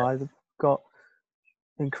anything. You know, I got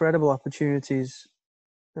incredible opportunities.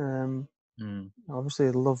 Obviously,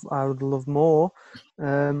 I would love more,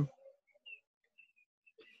 but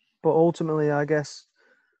ultimately, I guess,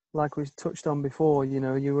 like we touched on before, you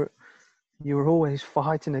know, you were always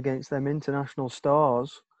fighting against them international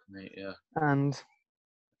stars, Yeah.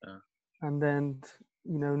 And then,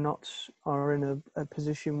 you know, Notts are in a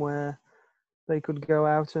position where they could go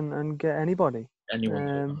out and get anybody.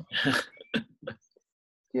 Anyone.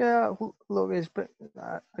 Yeah, look, you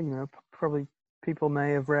know, probably people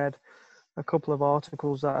may have read a couple of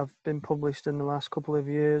articles that have been published in the last couple of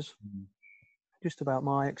years, just about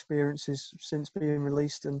my experiences since being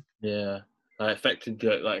released. And affected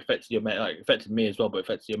me as well, but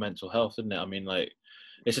affected your mental health, didn't it? I mean, like,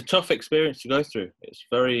 it's a tough experience to go through. It's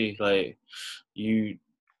very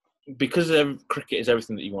because cricket is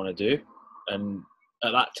everything that you want to do, and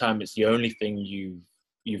at that time it's the only thing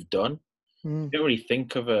you've done. You don't really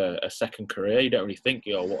think of a second career. You don't really think,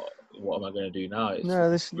 what am I going to do now?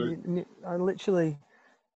 I literally,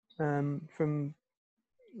 from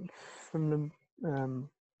the,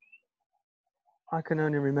 I can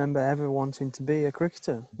only remember ever wanting to be a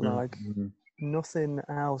cricketer. Like, nothing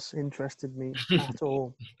else interested me at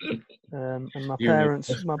all. And my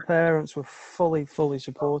parents were fully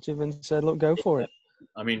supportive and said, "Look, go for it."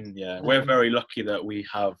 I mean, we're very lucky that we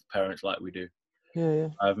have parents like we do. Yeah.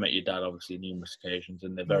 I've met your dad obviously numerous occasions,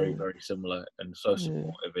 and they're very, very similar and so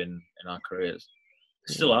supportive in our careers.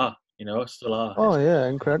 Still are, you know, still are. Oh yeah,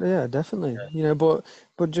 incredible. Yeah, definitely. Yeah. You know, but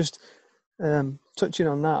just touching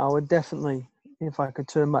on that, I would definitely, if I could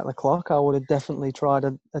turn back the clock, I would have definitely tried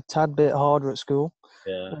a tad bit harder at school.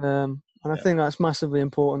 Yeah. And I think that's massively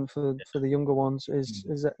important for the younger ones. Is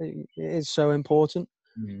that it is so important.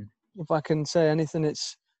 If I can say anything,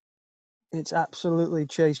 it's absolutely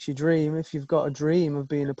chase your dream. If you've got a dream of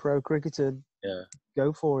being a pro cricketer,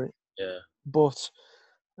 go for it. Yeah. But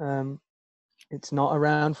it's not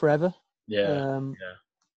around forever. And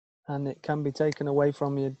it can be taken away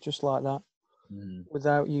from you just like that,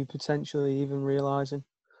 without you potentially even realising.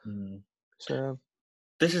 So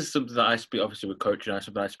this is something that I speak, obviously with coaching,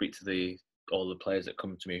 something I speak to all the players that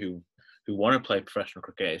come to me who want to play professional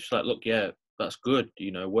cricket. It's just like, look, that's good.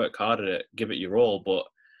 You know, work hard at it, give it your all, but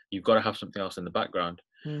you've got to have something else in the background.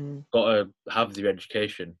 You've got to have your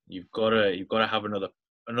education. You've got to have another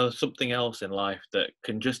something else in life that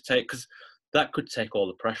can just because that could take all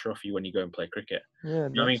the pressure off you when you go and play cricket. Yeah, you know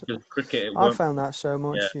what I mean? Because cricket, I found that so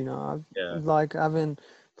much. You know, like having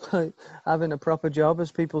a proper job,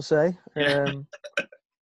 as people say.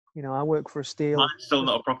 You know, I work for a steel. Mine's still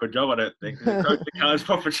not a proper job, I don't think. Coaching is a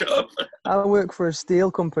proper job. I work for a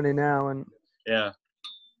steel company now, and you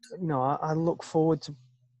know, I look forward to.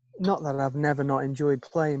 Not that I've never not enjoyed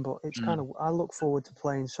playing, but it's kind of, I look forward to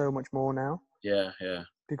playing so much more now. Yeah.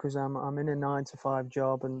 Because I'm in a 9-to-5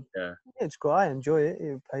 job, and it's great. I enjoy it.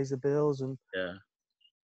 It pays the bills, and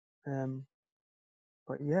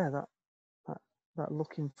but that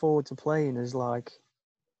looking forward to playing is like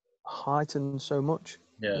heightened so much.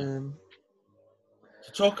 So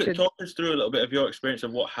talk us through a little bit of your experience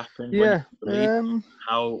of what happened when you believed,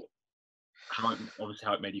 how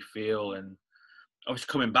it made you feel, and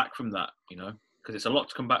obviously coming back from that, you know, because it's a lot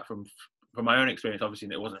to come back from my own experience. Obviously,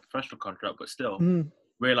 it wasn't a professional contract, but still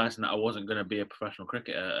realizing that I wasn't going to be a professional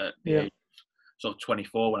cricketer at the age of sort of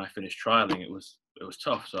 24 when I finished trialing. It was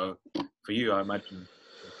tough. So for you, I imagine.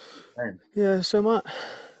 Yeah. So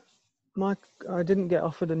I didn't get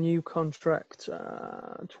offered a new contract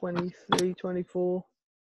 23, 24.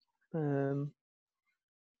 I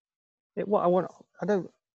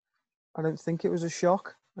don't think it was a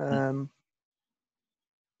shock.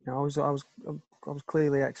 You know, I was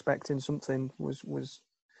clearly expecting something, was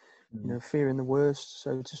you know, fearing the worst,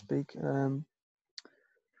 so to speak. And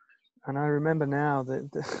I remember now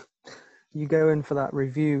that you go in for that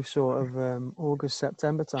review sort of August,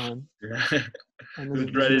 September time. And the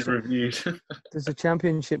dreaded reviews. There's a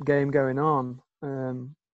championship game going on,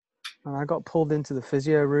 and I got pulled into the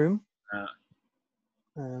physio room.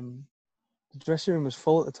 the dressing room was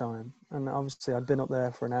full at the time, and obviously I'd been up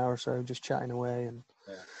there for an hour or so just chatting away, and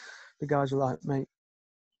the guys were like, "Mate,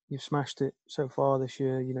 you've smashed it so far this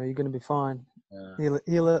year. You know, you're going to be fine.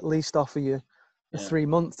 He'll at least offer you a 3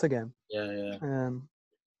 month again."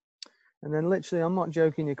 And then literally, I'm not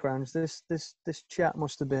joking you, Crans, this chat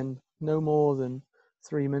must have been no more than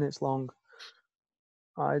 3 minutes long.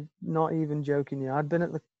 I'm not even joking you. I'd been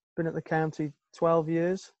at the county 12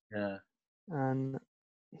 years. And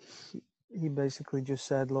he basically just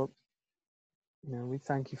said, "Look, you know, we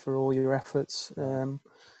thank you for all your efforts.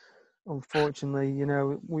 Unfortunately, you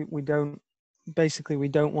know, we don't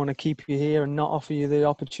want to keep you here and not offer you the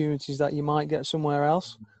opportunities that you might get somewhere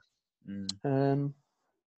else."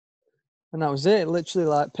 And that was it. Literally,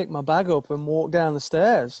 like, picked my bag up and walked down the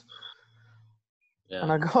stairs. And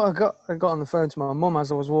I got on the phone to my mum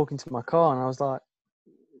as I was walking to my car, and I was like,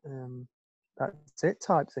 "That's it,"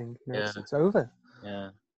 type thing. You know, it's over.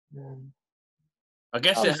 I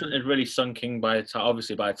guess it hasn't really sunk in by the time.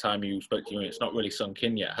 Obviously, by the time you spoke to me, it's not really sunk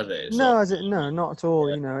in yet, has it? No, not at all.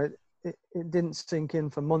 You know, it didn't sink in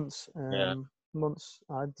for months. Months.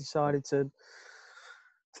 I decided to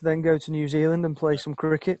then go to New Zealand and play some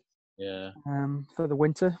cricket. For the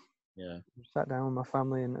winter. Sat down with my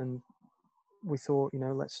family and we thought, you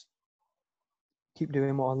know, let's keep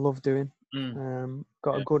doing what I love doing.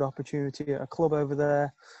 Got a good opportunity at a club over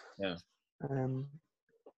there.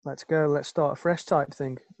 Let's go. Let's start a fresh type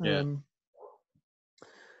thing. And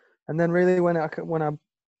then really when I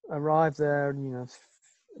arrived there, you know,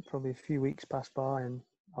 probably a few weeks passed by and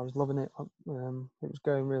I was loving it. It was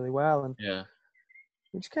going really well, and it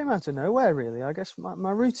just came out of nowhere, really. I guess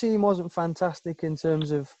my routine wasn't fantastic in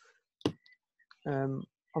terms of,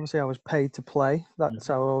 obviously I was paid to play. That's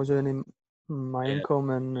how I was earning my income,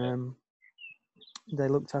 and they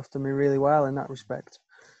looked after me really well in that respect.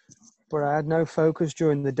 But I had no focus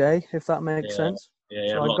during the day, if that makes sense.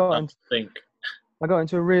 So I got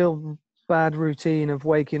into a real bad routine of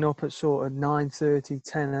waking up at sort of 9:30,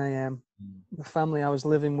 10 a.m. The family I was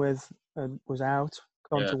living with was out,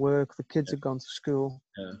 gone to work. The kids had gone to school.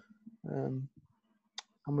 And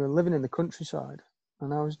we were living in the countryside.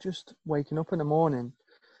 And I was just waking up in the morning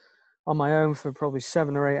on my own for probably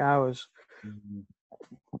 7 or 8 hours.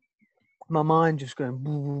 My mind just going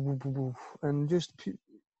boo, boo, boo, boo, boo, and just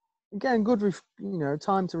getting good,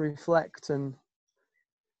 time to reflect.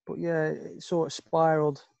 But it sort of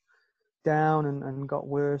spiraled down and got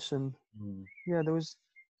worse. And there was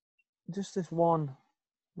just this one.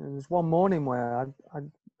 There was one morning where I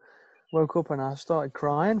woke up and I started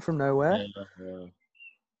crying from nowhere.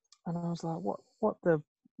 And I was like,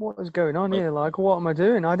 what is going on here? Like, what am I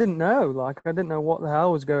doing? I didn't know. Like, I didn't know what the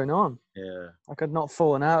hell was going on. Like, I'd not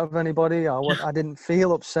fallen out of anybody. I didn't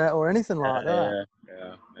feel upset or anything like that.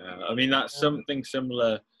 I mean, that's something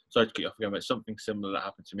similar. Sorry to keep off again, but something similar that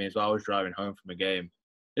happened to me as well. I was driving home from a game.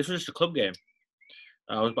 This was just a club game.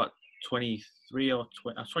 I was about 23 or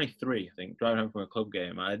 20. I was 23, I think, driving home from a club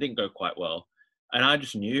game. And it didn't go quite well. And I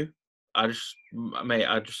just knew. I just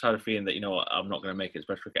had a feeling that, you know what, I'm not going to make it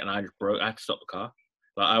special cricket. And I just broke. I had to stop the car.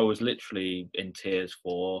 Like, I was literally in tears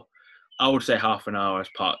for, I would say, half an hour. I was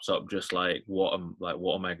parked up, just like, what am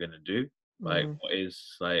I going to do? Like, what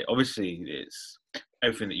is, like, obviously it's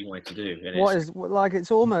everything that you wanted to do. And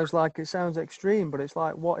it's almost like, it sounds extreme, but it's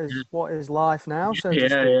like, what is life now? So to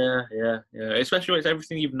speak. Especially when it's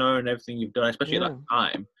everything you've known, everything you've done, especially at that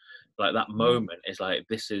time. Like, that moment is like,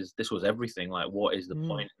 this was everything. Like, what is the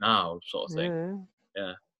point now, sort of thing.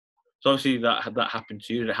 So obviously that happened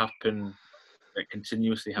to you. Did it happen? It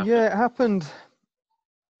continuously happened? Yeah, it happened.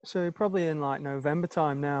 So probably in like November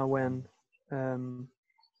time now, when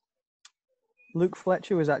Luke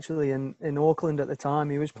Fletcher was actually in Auckland at the time.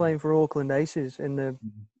 He was playing for Auckland Aces in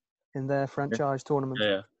their franchise tournament.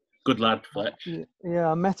 Yeah, good lad, Fletch. Yeah,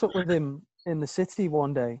 I met up with him in the city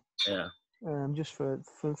one day. Yeah. Just for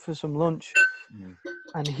some lunch.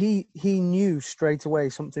 And he knew straight away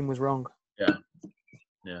something was wrong.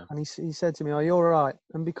 Yeah. And he said to me, "Are you all right?"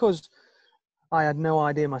 And because I had no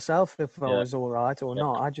idea myself if I was all right or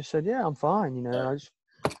not, I just said, "Yeah, I'm fine." You know, I was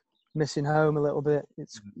missing home a little bit.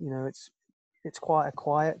 It's it's quite a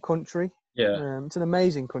quiet country. It's an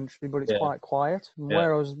amazing country, but it's quite quiet. And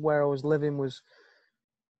where I was living was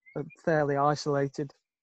fairly isolated.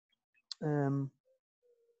 And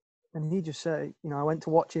he just said, I went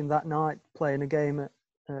to watch him that night playing a game at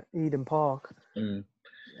Eden Park. And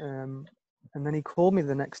then he called me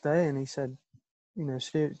the next day and he said,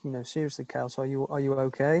 seriously, Kels, are you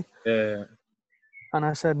okay? Yeah. And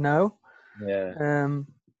I said no. Yeah.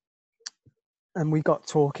 And we got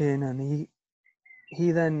talking, and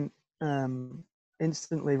he then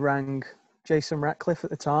instantly rang Jason Ratcliffe at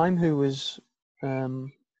the time, who was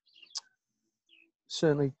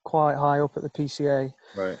certainly quite high up at the PCA,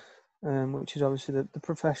 Right. Which is obviously the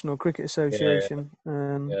Professional Cricket Yeah. Association.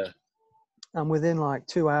 Yeah. And within like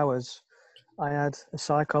 2 hours, I had a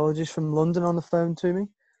psychologist from London on the phone to me.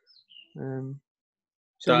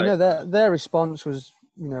 So, you know, their response was,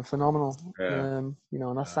 you know, phenomenal. Yeah. You know,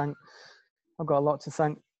 and I've got a lot to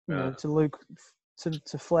thank, you know, Yeah. to Luke,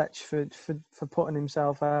 to Fletch for putting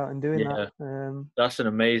himself out and doing Yeah. that. That's an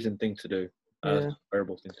amazing thing to do. That's Yeah. an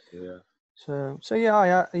incredible thing to do. Yeah. So yeah,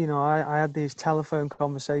 I had these telephone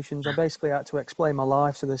conversations. I basically had to explain my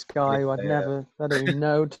life to this guy who I don't even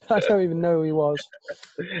know, I don't even know who he was.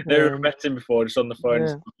 Never met him before, just on the phone.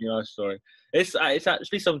 Yeah. You know, story. It's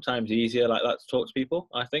actually sometimes easier like that to talk to people,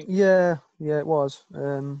 I think. Yeah, it was.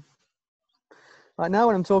 Like now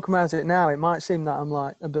when I'm talking about it now, it might seem that I'm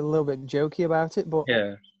like a little bit jokey about it, but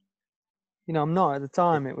Yeah. you know, I'm not. At the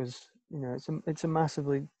time, it was, you know, it's a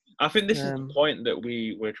massively. I think this is the point that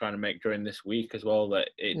we're trying to make during this week as well. That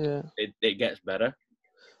it gets better.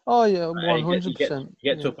 Oh yeah, 100%.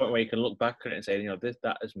 You get to a point where you can look back at it and say, you know,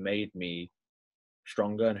 that has made me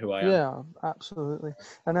stronger and who I am. Yeah, absolutely.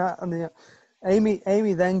 And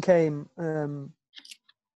Amy then came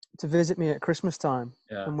to visit me at Christmas time,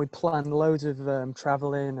 and we planned loads of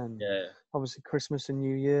traveling and obviously Christmas and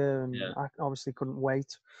New Year, and I obviously couldn't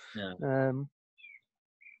wait. And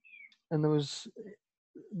there was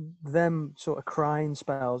them sort of crying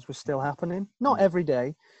spells were still happening, not every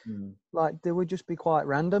day, like they would just be quite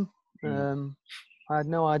random. I had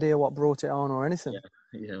no idea what brought it on or anything.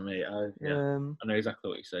 Yeah, mate. I know exactly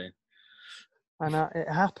what you're saying. And it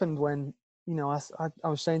happened when, you know, I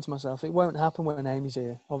was saying to myself, it won't happen when Amy's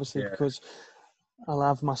here, obviously, because I'll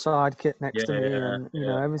have my sidekick next to me, and you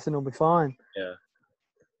know, everything will be fine. Yeah.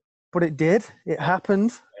 But it did. It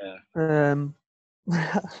happened. Yeah.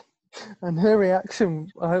 And her reaction,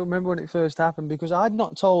 I remember when it first happened, because I'd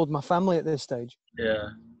not told my family at this stage.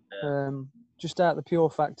 Yeah. Just out of the pure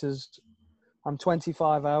factors, I'm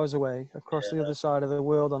 25 hours away across the other side of the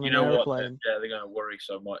world on an airplane. They're going to worry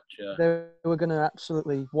so much. Yeah. They were going to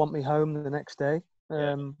absolutely want me home the next day.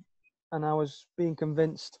 And I was being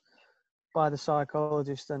convinced by the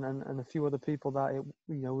psychologist and a few other people that you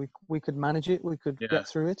know, we could manage it, we could get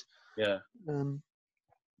through it. Yeah.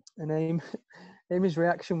 And Amy's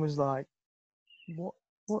reaction was like,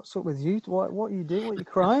 "What's up with you? What are you doing? What are you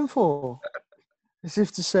crying for?" As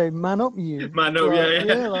if to say, "Man up, you." Man up, like,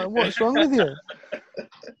 yeah. Like, what's wrong with you?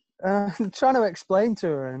 I'm trying to explain to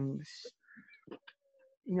her, and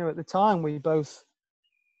you know, at the time we both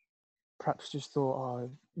perhaps just thought,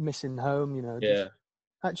 "Oh, missing home," you know. Yeah.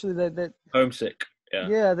 Actually, they homesick. Yeah.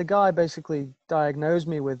 Yeah, the guy basically diagnosed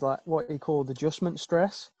me with like what he called adjustment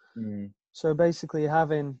stress. So basically,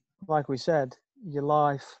 having, like we said, your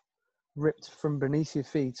life ripped from beneath your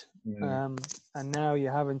feet, and now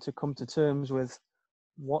you're having to come to terms with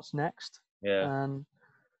what's next. Yeah. And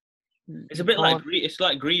it's a bit like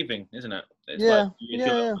grieving, isn't it? It's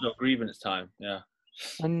like grieving its time. Yeah.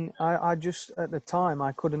 And I just, at the time,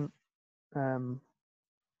 I couldn't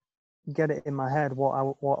get it in my head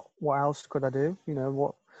what else could I do? You know,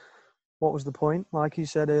 what was the point? Like you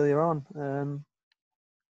said earlier on.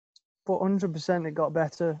 But 100% it got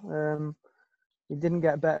better. It didn't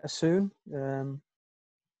get better soon.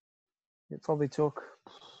 It probably took,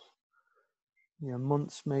 you know,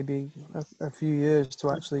 months, maybe a few years to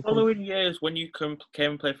actually. Following years when you came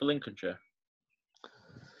and played for Lincolnshire.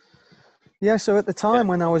 Yeah, so at the time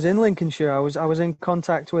when I was in Lincolnshire, I was in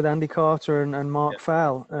contact with Andy Carter and Mark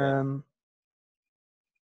Fowle.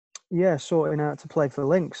 Sorting out to play for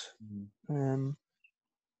Lynx.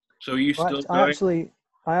 So you still going?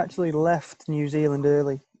 I actually left New Zealand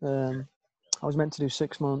early. I was meant to do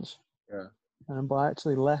 6 months. Yeah. But I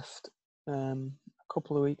actually left a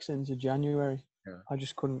couple of weeks into January. Yeah. I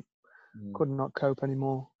just could not cope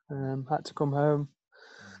anymore. Had to come home.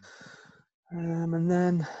 And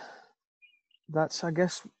then that's, I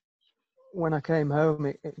guess, when I came home,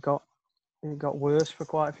 it got worse for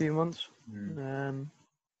quite a few months.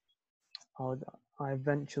 I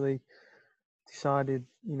eventually decided,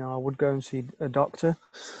 you know, I would go and see a doctor.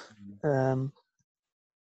 And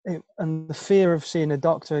the fear of seeing a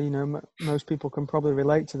doctor, you know, most people can probably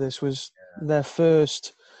relate to this, was their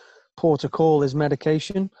first port of call is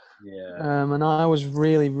medication. Yeah. And I was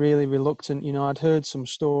really, really reluctant. You know, I'd heard some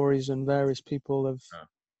stories and various people have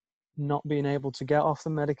not been able to get off the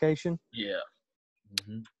medication. Yeah.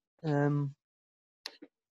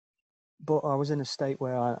 But I was in a state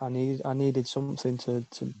where I needed something to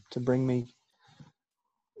bring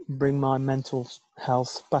my mental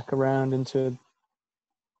health back around into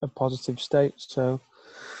a positive state. So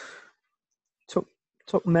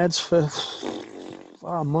took meds for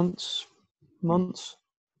months.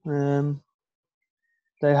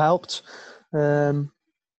 They helped, and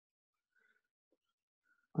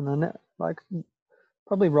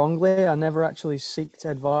probably wrongly, I never actually sought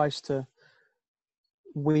advice to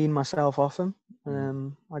wean myself off them.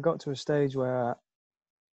 I got to a stage where,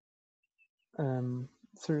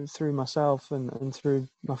 through myself and through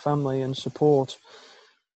my family and support,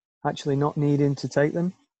 actually not needing to take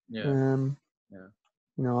them. And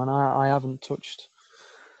I haven't touched.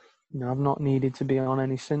 I've not needed to be on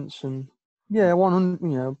any since, and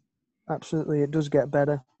 100. Absolutely, it does get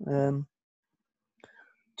better.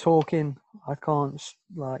 Talking, I can't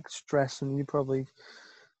stress, and you probably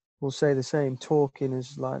will say the same. Talking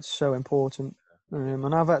is so important,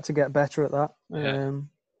 and I've had to get better at that.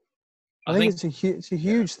 I think it's a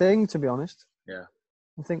huge thing, to be honest. Yeah.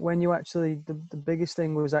 I think when you actually, the biggest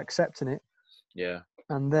thing was accepting it. Yeah.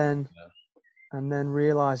 And then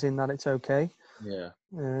realizing that it's okay. Yeah.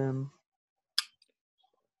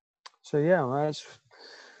 So yeah,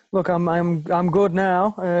 look, I'm good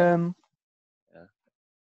now.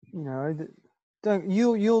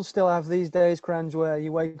 You'll still have these days, Crange, where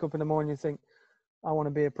you wake up in the morning and think, I want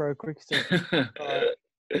to be a pro cricketer.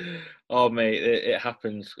 Oh mate, it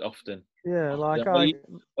happens often. Yeah,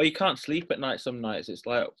 or you can't sleep at night some nights. It's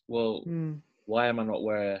like, well, why am I not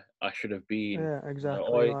where I should have been? Yeah, exactly.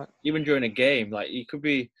 Or even during a game, you could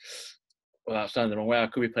be, well, that sounds the wrong way. I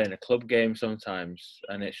could be playing a club game sometimes,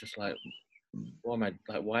 and it's just like,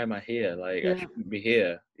 why am I here? I shouldn't be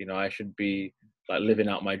here. I should be living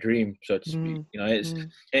out my dream, so to speak.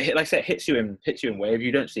 It, like I said, it hits you in wave.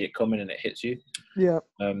 You don't see it coming, and it hits you. Yeah.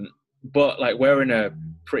 But we're in a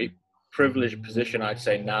pretty privileged position, I'd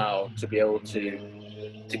say, now to be able to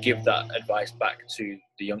give that advice back to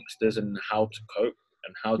the youngsters and how to cope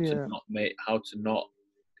and how to not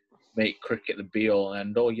make cricket the be all and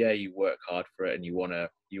end all. Yeah, you work hard for it and you wanna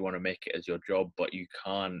make it as your job, but you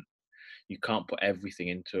can't put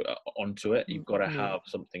everything onto it. You've got to have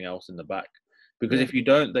something else in the back, because if you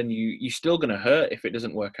don't, then you're still gonna hurt. If it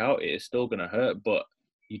doesn't work out, it is still gonna hurt, but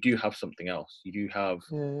you do have something else. You do have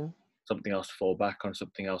something else to fall back on,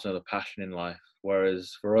 something else, another passion in life.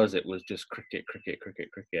 Whereas for us, it was just cricket.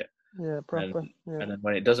 Yeah, proper. And then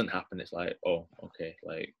when it doesn't happen, it's like, oh, okay,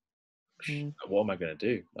 what am I going to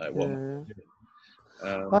do? What am I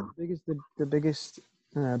gonna do? The biggest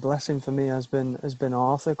blessing for me has been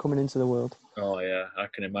Arthur coming into the world. Oh yeah, I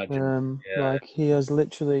can imagine. He has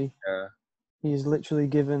literally, he's literally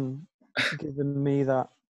given me that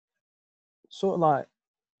sort of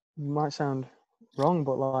might sound wrong,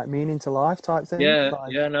 but meaning to life type thing.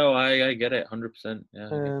 No, I get it 100%.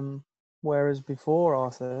 Yeah. Whereas before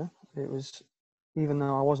Arthur, it was, even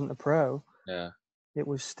though I wasn't a pro, it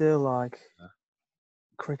was still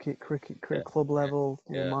cricket club level,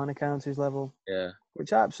 minor counties level,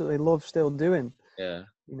 which I absolutely love still doing.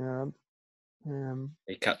 You're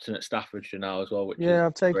captain at Staffordshire now as well, which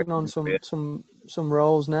I've taken on some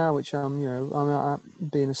roles now, which I'm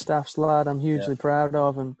being a staff's lad, I'm hugely proud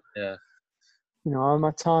of, and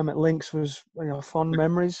my time at Lynx was fond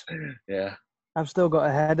memories. I've still got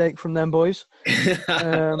a headache from them boys.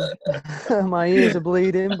 My ears are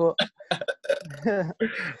bleeding, but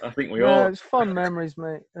I think we all. It's fond memories,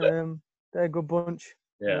 mate. They're a good bunch.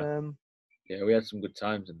 We had some good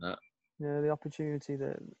times in that. The opportunity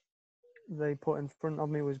that they put in front of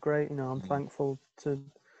me was great. I'm thankful to.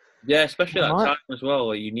 Yeah, especially that time as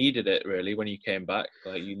well. You needed it really when you came back.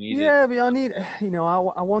 You needed. Yeah, but I need. I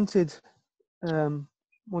wanted.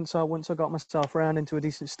 Once I got myself round into a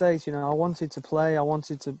decent state, I wanted to play. I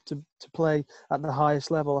wanted to play at the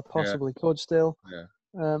highest level I possibly could still.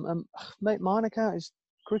 And mate, minor counties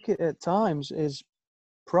cricket at times is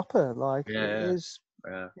proper. It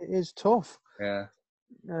is tough.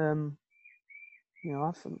 2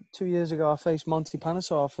 years ago I faced Monty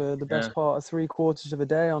Panesar for the best part of 3/4 of a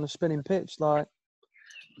day on a spinning pitch. It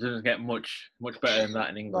doesn't get much better than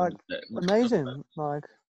that in England. Amazing.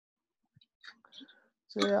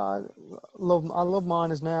 So I love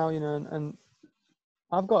minors now, and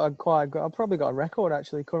I've got I've probably got a record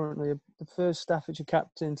actually currently, the first Staffordshire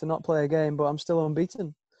captain to not play a game, but I'm still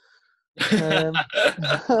unbeaten.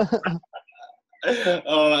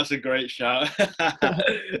 Oh, that's a great shout.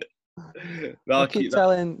 Keep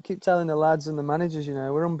telling the lads and the managers,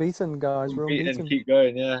 we're unbeaten, guys. We're unbeaten. Keep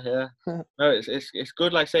going, yeah. No, it's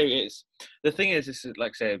good. Like I say, the thing is, this is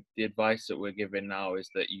like I say, the advice that we're giving now is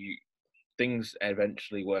that things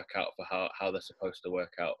eventually work out for how they're supposed to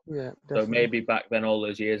work out. Yeah, definitely. So maybe back then, all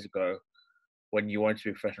those years ago, when you wanted to be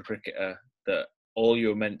a professional cricketer, that all you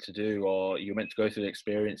were meant to do, or you're meant to go through the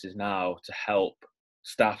experiences now to help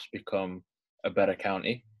staffs become a better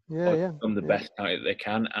county, Yeah, or yeah, become the yeah, best county that they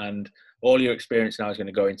can, and all your experience now is going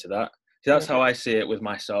to go into that. So that's yeah, how I see it with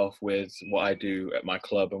myself, with what I do at my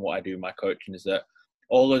club and what I do in my coaching, is that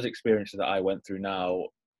all those experiences that I went through now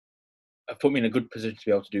have put me in a good position to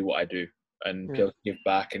be able to do what I do and be yeah, able to give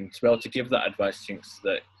back and to be able to give that advice to youngsters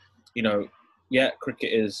that, you know, yeah,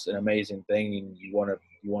 cricket is an amazing thing and you want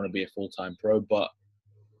to be a full-time pro, but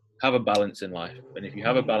have a balance in life. And if you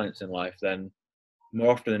have a balance in life, then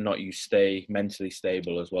more often than not, you stay mentally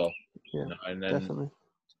stable as well. yeah, You know, and then definitely.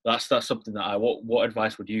 that's something that what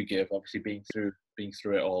advice would you give? Obviously, being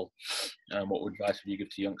through it all, what advice would you give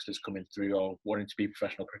to youngsters coming through or wanting to be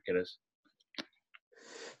professional cricketers?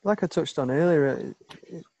 Like I touched on earlier,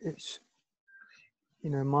 it's, you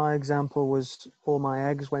know, my example was all my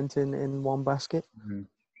eggs went in one basket.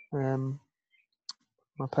 Um,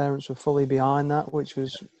 my parents were fully behind that, which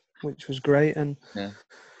was great, and Yeah,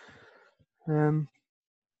 um,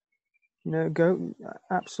 you know,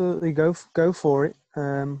 absolutely go for it.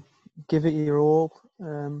 Give it your all,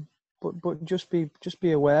 but just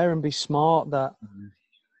be aware and be smart that,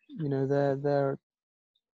 you know,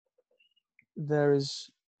 there is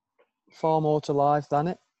far more to life than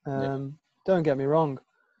it. yeah, Don't get me wrong,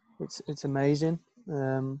 it's amazing.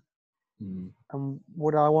 And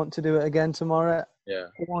would I want to do it again tomorrow? yeah,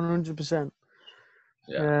 100%.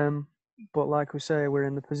 yeah, But like we say, we're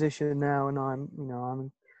in the position now, and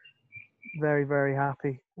I'm very, very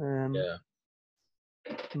happy yeah,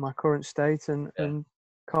 in my current state, yeah, and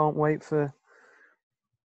can't wait for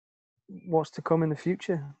what's to come in the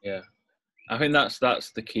future. yeah. I think that's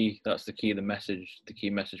the key. That's the key. The key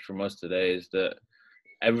message from us today is that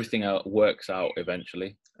everything out works out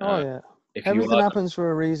eventually. Oh yeah, If you everything are, happens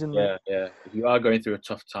for a reason, mate. yeah, yeah. If you are going through a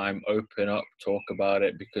tough time, open up, talk about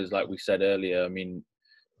it. Because, like we said earlier, I mean,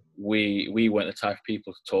 we weren't the type of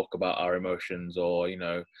people to talk about our emotions, or you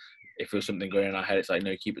know, if there's something going in our head, it's like,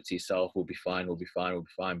 no, keep it to yourself. We'll be fine. We'll be fine. We'll be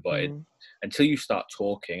fine. But until you start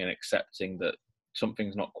talking and accepting that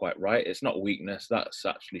something's not quite right, it's not weakness. That's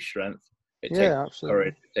actually strength. It takes Yeah, absolutely.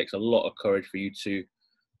 courage. It takes a lot of courage for you to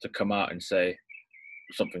come out and say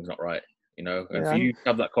something's not right, you know, and Yeah, for and you to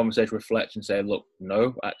have that conversation, reflect and say, look,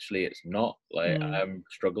 no, actually it's not, like, mm, I'm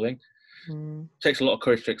struggling. mm, It takes a lot of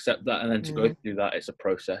courage to accept that, and then to go yeah, through that, it's a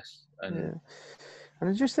process. And yeah. And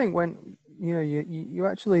I just think when you know you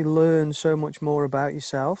actually learn so much more about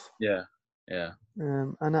yourself, yeah, yeah,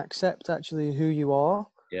 and accept actually who you are.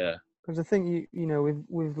 yeah, Because I think you know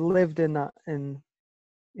we've lived in that, in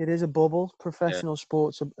it is a bubble. yeah, Professional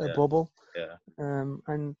sports a yeah, bubble, yeah,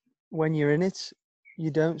 and when you're in it, you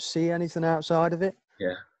don't see anything outside of it.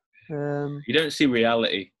 yeah. Um, You don't see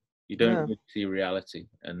reality. You don't no, really see reality,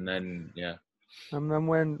 and then yeah, and then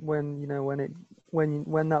when you know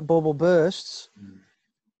when that bubble bursts,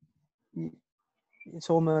 you, it's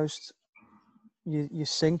almost you're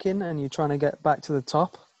sinking and you're trying to get back to the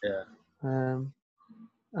top. yeah, Um,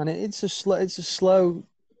 and it's a slow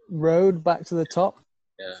road back to the top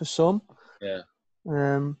yeah, for some. yeah,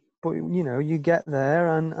 But you know, you get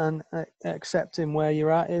there, and accepting where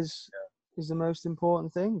you're at is the most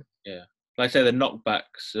important thing. yeah. Like I say, the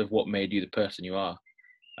knockbacks of what made you the person you are,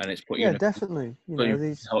 and it's put you Yeah, in a definitely. You put you know, in to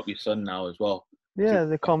these, help your son now as well. yeah,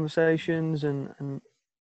 the conversations and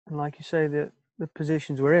like you say, the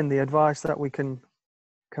positions we're in, the advice that we can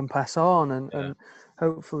pass on, Yeah, and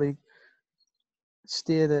hopefully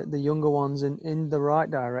steer the younger ones in the right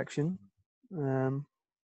direction. Um,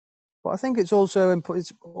 but I think it's also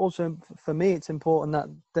it's also for me it's important that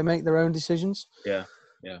they make their own decisions. yeah,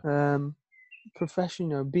 yeah, Profession,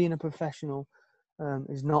 you know, being a professional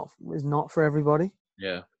is not for everybody.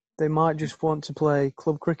 yeah, They might just want to play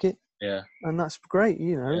club cricket, yeah, and that's great.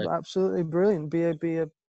 You yeah, know, absolutely brilliant. Be a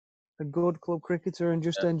good club cricketer and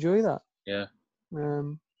just yeah, enjoy that. yeah.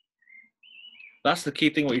 Um, That's the key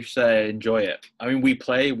thing. What you say, enjoy it. I mean,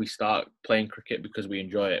 we start playing cricket because we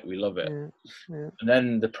enjoy it, we love it, yeah, yeah, and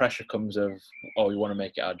then the pressure comes of, oh, we want to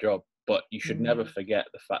make it our job. But you should mm, never forget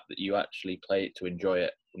the fact that you actually play it to enjoy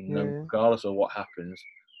it, no, yeah, regardless of what happens.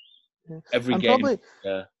 yeah. Every And game,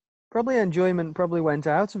 yeah, probably enjoyment probably went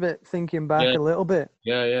out of it thinking back yeah, a little bit,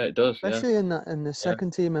 yeah, yeah, it does, yeah, especially in the yeah,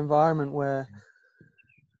 second team environment where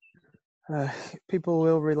uh, people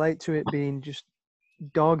will relate to it being just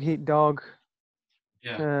dog eat dog.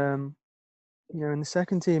 yeah, Um, you know, in the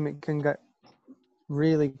second team, it can get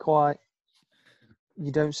really quite.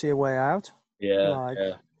 You don't see a way out, yeah, like,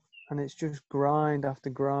 yeah, and it's just grind after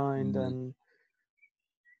grind, and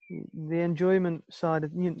the enjoyment side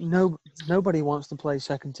of nobody wants to play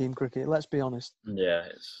second team cricket. Let's be honest. yeah.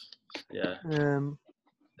 Yeah, Um,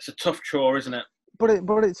 it's a tough chore, isn't it? but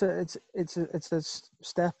it's a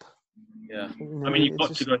step Yeah. You know, I mean, you've it's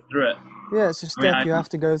got to go through it. yeah, it's a step you have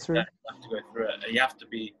to go through. Yeah, you have to go through it. You have to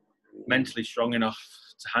be mentally strong enough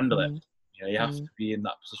to handle it. You know, you have to be in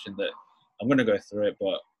that position that I'm going to go through it,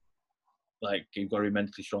 but like you've got to be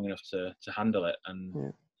mentally strong enough to handle it.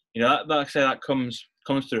 And you know, that like I say, that comes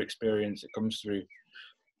through experience. It comes through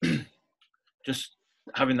just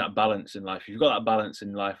having that balance in life. If you've got that balance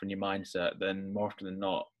in life and your mindset, then more often than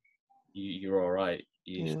not, you're all right.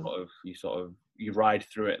 You ride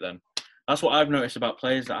through it. Then that's what I've noticed about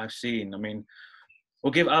players that I've seen. I mean,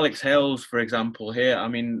 we'll give Alex Hales for example here. I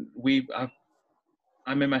mean,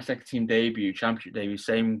 I made my second team debut, championship debut,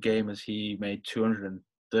 same game as he made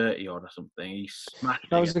 230 odd or something. He smashed.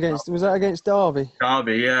 That was was that against Derby?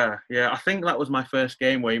 Derby, yeah. I think that was my first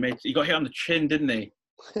game where he got hit on the chin, didn't he?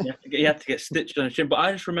 He had to get stitched on the chin. But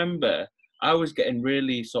I just remember I was getting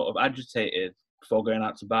really sort of agitated before going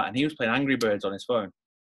out to bat, and he was playing Angry Birds on his phone.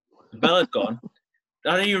 The bell had gone.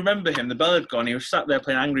 I know you remember him. The bell had gone. He was sat there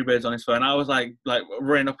playing Angry Birds on his phone. I was like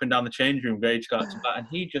running up and down the change room, ready to go out to bat, and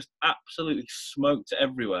he just absolutely smoked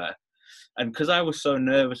everywhere. And because I was so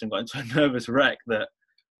nervous and got into a nervous wreck that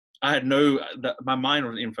my mind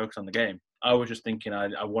wasn't even focused on the game. I was just thinking,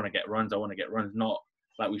 I want to get runs. I want to get runs, not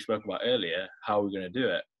like we spoke about earlier. How are we going to do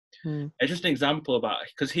it? It's just an example about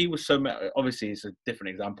because he was so obviously it's a different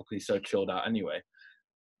example because he's so chilled out anyway.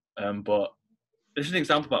 But it's an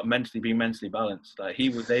example about being mentally balanced. Like he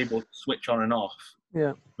was able to switch on and off,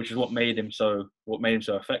 which is what made him so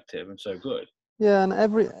effective and so good. Yeah, and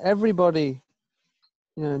everybody,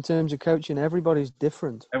 you know, in terms of coaching, everybody's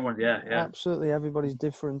different. Everyone, yeah, absolutely, everybody's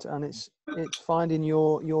different, and it's finding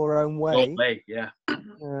your own way. Yeah.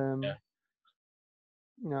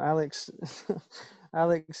 You know, Alex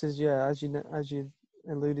is as you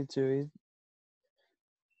alluded to,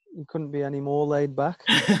 he couldn't be any more laid back.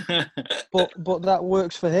 but that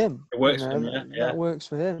works for him. It works for him, That works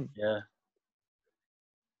for him. Yeah.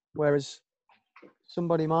 Whereas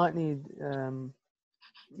somebody might need, you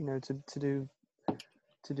know, to do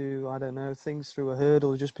I don't know, things through a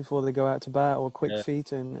hurdle just before they go out to bat, or quick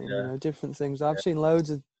feet and you know, different things. I've seen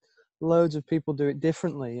loads of people do it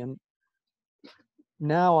differently, and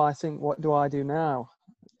now I think, what do I do now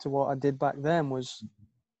to what I did back then was,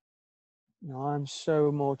 you know, I'm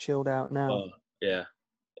so more chilled out now. Oh, yeah.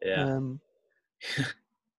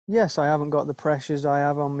 Yes, I haven't got the pressures I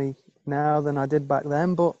have on me now than I did back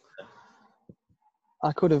then, but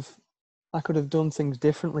I could have done things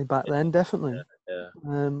differently back then, definitely.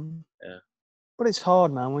 But it's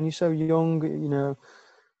hard, man. When you're so young, you know,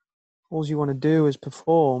 all you want to do is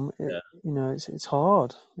perform. You know, it's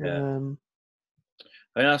hard.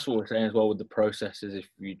 I mean, that's what we're saying as well with the processes. If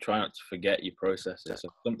you try not to forget your processes,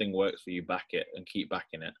 if something works for you, back it and keep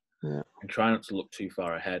backing it. And try not to look too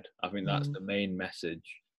far ahead. I think that's the main message.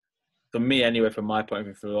 For me, anyway, from my point of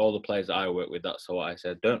view, for all the players that I work with, that's what I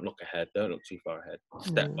said. Don't look ahead. Don't look too far ahead.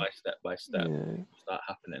 Step by step by step. Start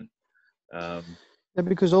happening.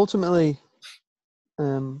 Because ultimately,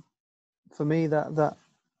 for me, that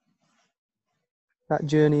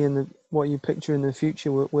journey and what you picture in the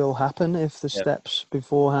future will happen if the steps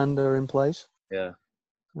beforehand are in place.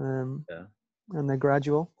 And they're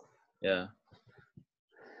gradual.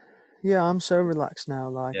 Yeah, I'm so relaxed now.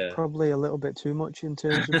 Like probably a little bit too much in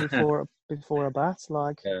terms of before a bat.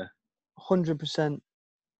 Like 100%.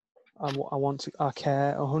 I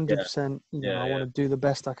care 100%. You know, I want to do the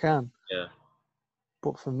best I can.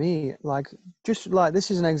 But for me, like just like this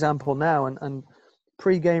is an example now, and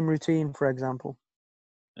pre-game routine, for example,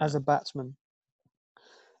 as a batsman,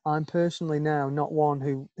 I'm personally now not one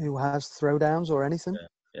who has throwdowns or anything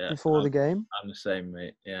before the game. I'm the same,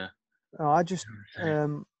 mate. I just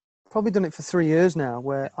probably done it for 3 years now,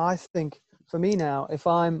 where I think for me now, if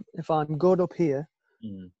I'm good up here,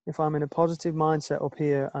 if I'm in a positive mindset up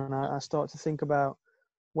here, and I start to think about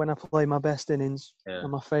when I play my best innings and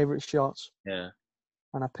my favourite shots,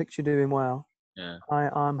 and I picture doing well,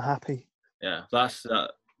 I'm happy. That's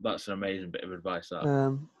an amazing bit of advice.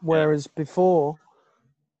 Whereas before,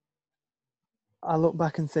 I look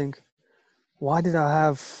back and think, why did I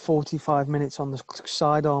have 45 minutes on the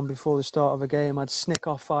sidearm before the start of a game? I'd snick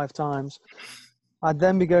off 5 times. I'd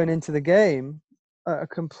then be going into the game at a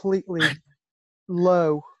completely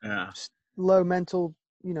low mental,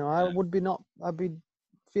 you know, I'd be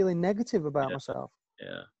feeling negative about myself.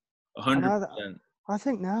 100%. I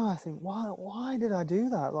think why did I do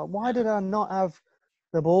that? Like, why did I not have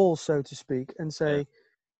the balls, so to speak, and say,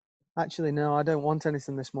 actually, no, I don't want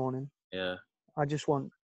anything this morning. I just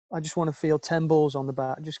want to feel 10 balls on the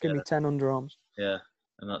bat. Just give me 10 underarms.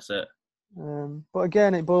 And that's it. But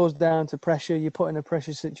again, it boils down to pressure. You're put in a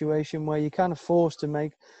pressure situation where you're kind of forced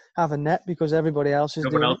to have a net because everybody else is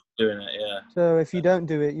Everyone doing else it. is doing it, yeah. So if you don't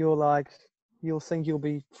do it, you'll think you'll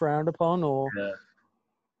be frowned upon, or Yeah.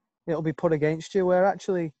 it'll be put against you. Where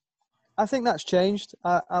actually, I think that's changed.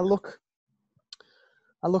 I look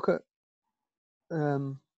at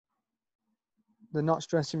the Notts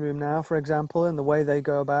dressing room now, for example, and the way they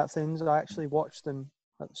go about things. I actually watched them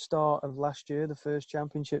at the start of last year, the first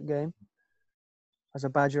championship game. As a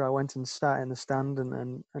Badger, I went and sat in the stand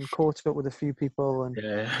and caught up with a few people, and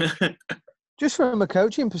Yeah. just from a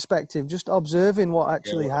coaching perspective, just observing what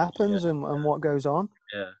actually Yeah, happens and what goes on.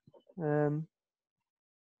 yeah. And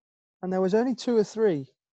there was only two or three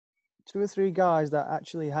guys that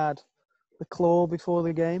actually had the claw before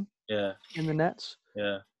the game Yeah. in the nets.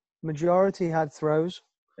 Yeah. Majority had throws.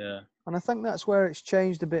 Yeah. And I think that's where it's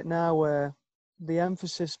changed a bit now, where the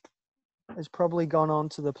emphasis has probably gone on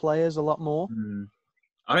to the players a lot more. Mm.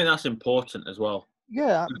 I think that's important as well.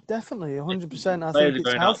 Yeah, definitely, 100%. I Players think are it's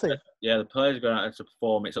going out healthy. there, yeah, the players are going out there to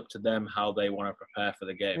perform. It's up to them how they want to prepare for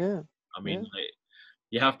the game. Yeah. I mean, like,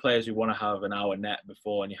 you have players who want to have an hour net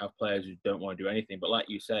before, and you have players who don't want to do anything. But like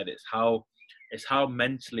you said, it's how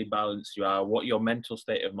mentally balanced you are, what your mental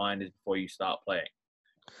state of mind is before you start playing.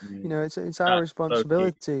 You know, it's our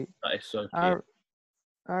responsibility. That is so key.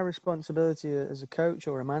 Our responsibility as a coach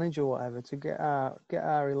or a manager or whatever to get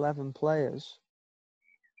our 11 players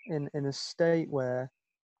in a state where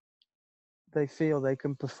they feel they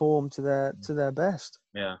can perform to their best.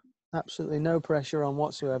 Yeah. Absolutely no pressure on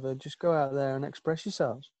whatsoever. Just go out there and express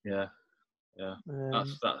yourselves. Yeah. Yeah.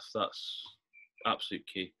 That's absolute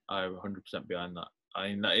key. I'm 100% behind that.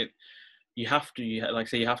 I mean, you have to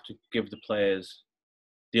give the players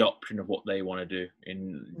the option of what they want to do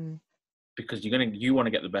because you want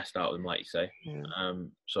to get the best out of them, like you say. Yeah.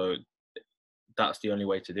 So that's the only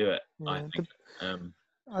way to do it. Yeah. I think.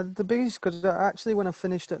 The biggest, because actually when I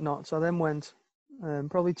finished at Notts, I then went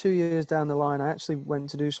probably 2 years down the line. I actually went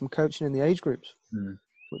to do some coaching in the age groups,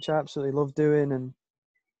 which I absolutely loved doing,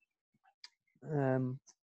 and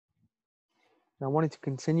I wanted to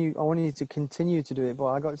continue. I wanted to continue to do it, but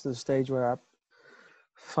I got to the stage where I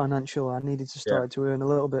needed to start to earn a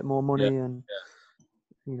little bit more money, and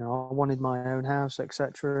you know, I wanted my own house,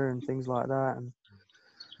 etc., and things like that.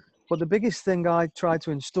 But the biggest thing I tried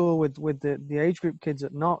to install with the age group kids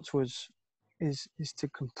at Notts is to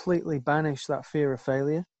completely banish that fear of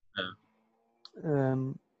failure.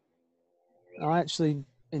 I actually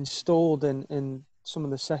installed in some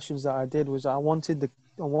of the sessions that I did was I wanted the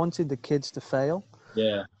kids to fail.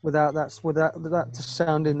 Yeah. Without that to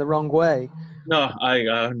sound in the wrong way. No, I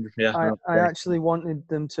actually wanted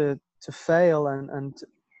them to fail and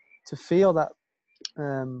to feel that,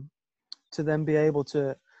 to then be able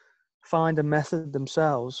to find a method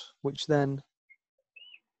themselves, which then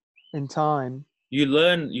in time you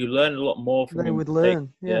learn a lot more from they your would mistakes.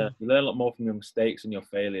 learn. Yeah, you learn a lot more from your mistakes and your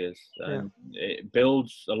failures, and it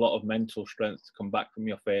builds a lot of mental strength to come back from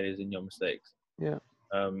your failures and your mistakes. Yeah.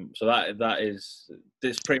 there's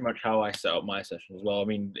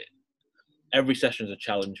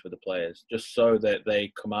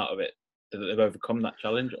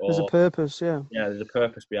a purpose, yeah. Yeah, there's a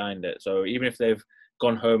purpose behind it. So even if they've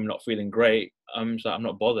gone home not feeling great, I'm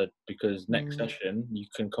not bothered, because next session you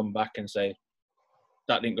can come back and say,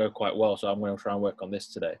 that didn't go quite well, so I'm going to try and work on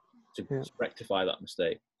this today to rectify that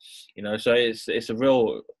mistake. You know, so that's a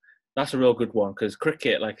real good one, because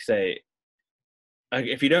cricket, like I say,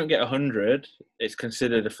 if you don't get 100, it's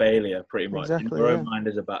considered a failure pretty much in your own mind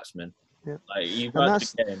as a batsman. Yeah. Like, you've got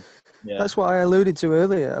the game. Yeah. That's what I alluded to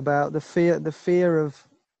earlier about the fear of,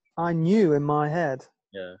 I knew in my head,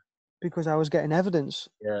 because I was getting evidence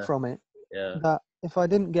from it, that if I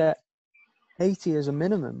didn't get 80 as a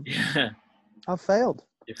minimum, I failed.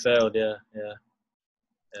 You failed, yeah.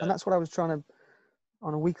 And that's what I was trying to,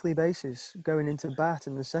 on a weekly basis, going into bat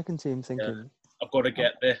in the second team, thinking, I've got to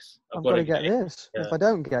get this. I've got to get this. Yeah. If I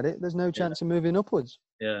don't get it, there's no chance of moving upwards.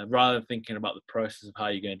 Yeah, rather than thinking about the process of how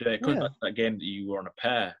you're going to do it. It comes back to that game that you were on a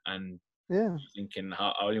pair and you're thinking,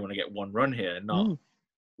 I only want to get one run here, not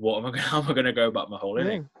how am I going to go about my whole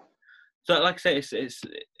inning? So, like I say,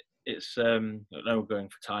 it's I know we're going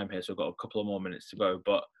for time here, so I've got a couple of more minutes to go.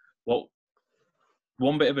 But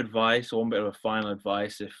one bit of advice, or one bit of a final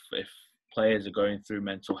advice, if players are going through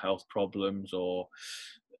mental health problems, or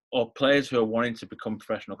players who are wanting to become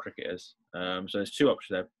professional cricketers. So there's two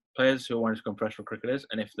options there: players who are wanting to become professional cricketers,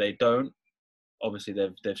 and if they don't, obviously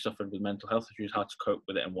they've suffered with mental health issues, how to cope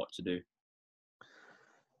with it and what to do.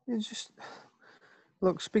 It's just,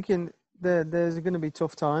 look, speaking, there's going to be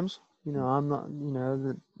tough times. You know, I'm not. You know,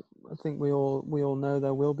 that I think we all know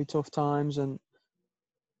there will be tough times, and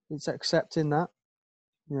it's accepting that.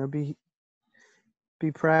 You know, be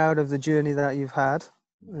proud of the journey that you've had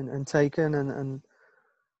and taken, and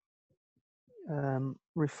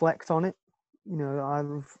reflect on it. You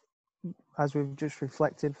know, as we've just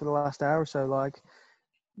reflected for the last hour or so, like,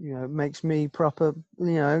 you know, it makes me proper,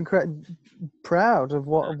 you know, proud of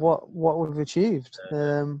what we've achieved.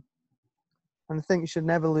 And I think you should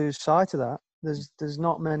never lose sight of that. There's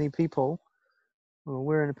not many people. Well,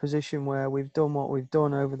 we're in a position where we've done what we've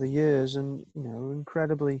done over the years, and, you know,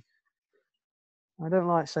 incredibly, I don't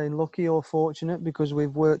like saying lucky or fortunate, because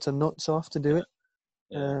we've worked our nuts off to do it.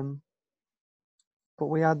 But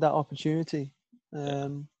we had that opportunity.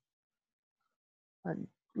 And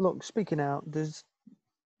look, speaking out,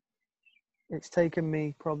 it's taken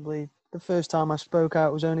me, probably the first time I spoke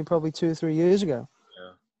out was only probably 2 or 3 years ago.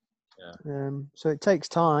 So it takes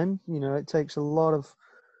time. You know, it takes a lot of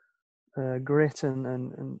grit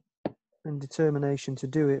and determination to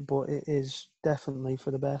do it, but it is definitely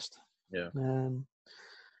for the best. And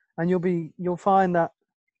you'll find that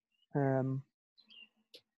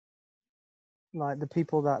like the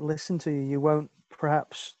people that listen to you, you won't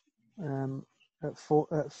perhaps at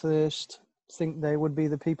first think they would be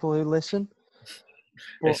the people who listen.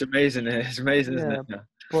 But, it's amazing. It's amazing, isn't it? Yeah.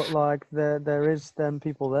 But like there is them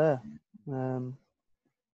people there. You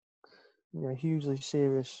know, hugely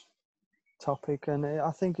serious topic, and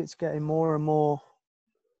I think it's getting more and more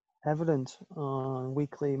evident on a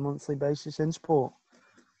weekly, monthly basis in sport.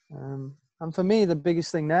 And for me, the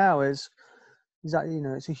biggest thing now is that, you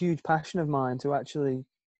know, it's a huge passion of mine to actually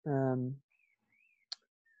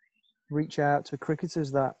reach out to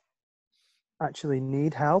cricketers that actually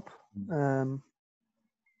need help.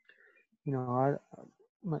 You know,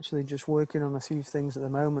 I'm actually just working on a few things at the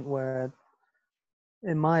moment where,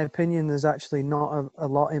 in my opinion, there's actually not a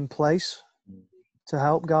lot in place to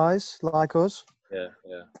help guys like us.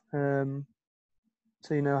 So,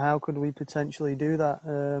 you know, how could we potentially do that?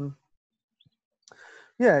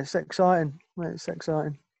 Yeah, it's exciting. It's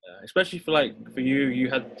exciting. Especially for you, you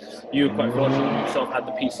were quite fortunate. You yourself had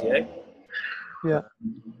the PCA. Yeah.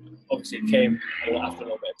 Obviously, it came after a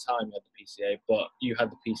little bit of time. You had the PCA, but you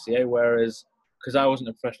had the PCA. Whereas, because I wasn't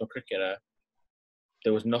a professional cricketer,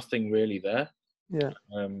 there was nothing really there. Yeah.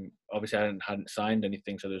 Obviously, I hadn't signed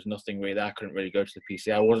anything, so there was nothing really there. I couldn't really go to the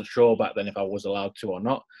PCA. I wasn't sure back then if I was allowed to or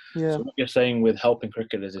not. Yeah. So what you're saying with helping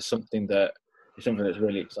cricketers is something that's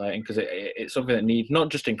really exciting, because it's something that needs, not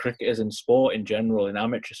just in cricket, as in sport in general, in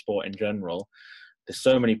amateur sport in general. There's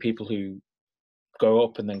so many people who go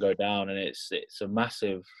up and then go down, and it's a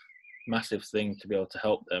massive thing to be able to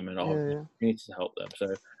help them, and opportunity to help them. So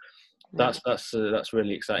that's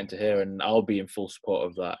really exciting to hear, and I'll be in full support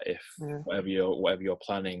of that. If whatever you're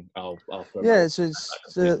planning, I'll throw it's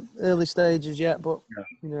early stages yet, but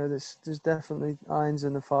you know, there's definitely irons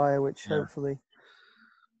in the fire, which hopefully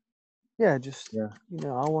you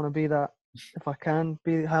know, I want to be that, if I can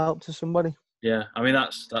be help to somebody. I mean,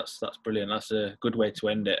 that's brilliant. That's a good way to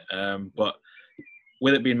end it. But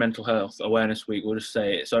with it being Mental Health Awareness Week, we'll just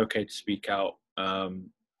say it's okay to speak out.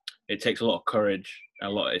 It takes a lot of courage.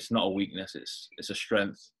 It's not a weakness. It's a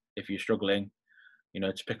strength. If you're struggling, you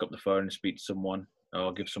know, to pick up the phone and speak to someone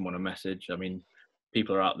or give someone a message. I mean,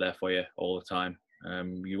 people are out there for you all the time.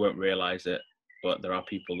 You won't realise it, but there are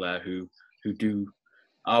people there who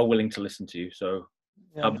are willing to listen to you. So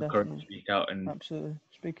have the courage to speak out, and absolutely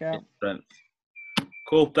speak out. Strength.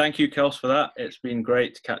 Cool. Thank you, Kels, for that. It's been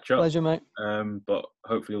great to catch up. Pleasure, mate. But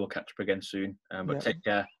hopefully we'll catch up again soon. But take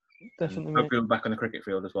care. Definitely, mate. Hopefully we're back on the cricket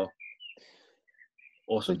field as well.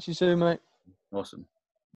 Awesome. See you soon, mate. Awesome.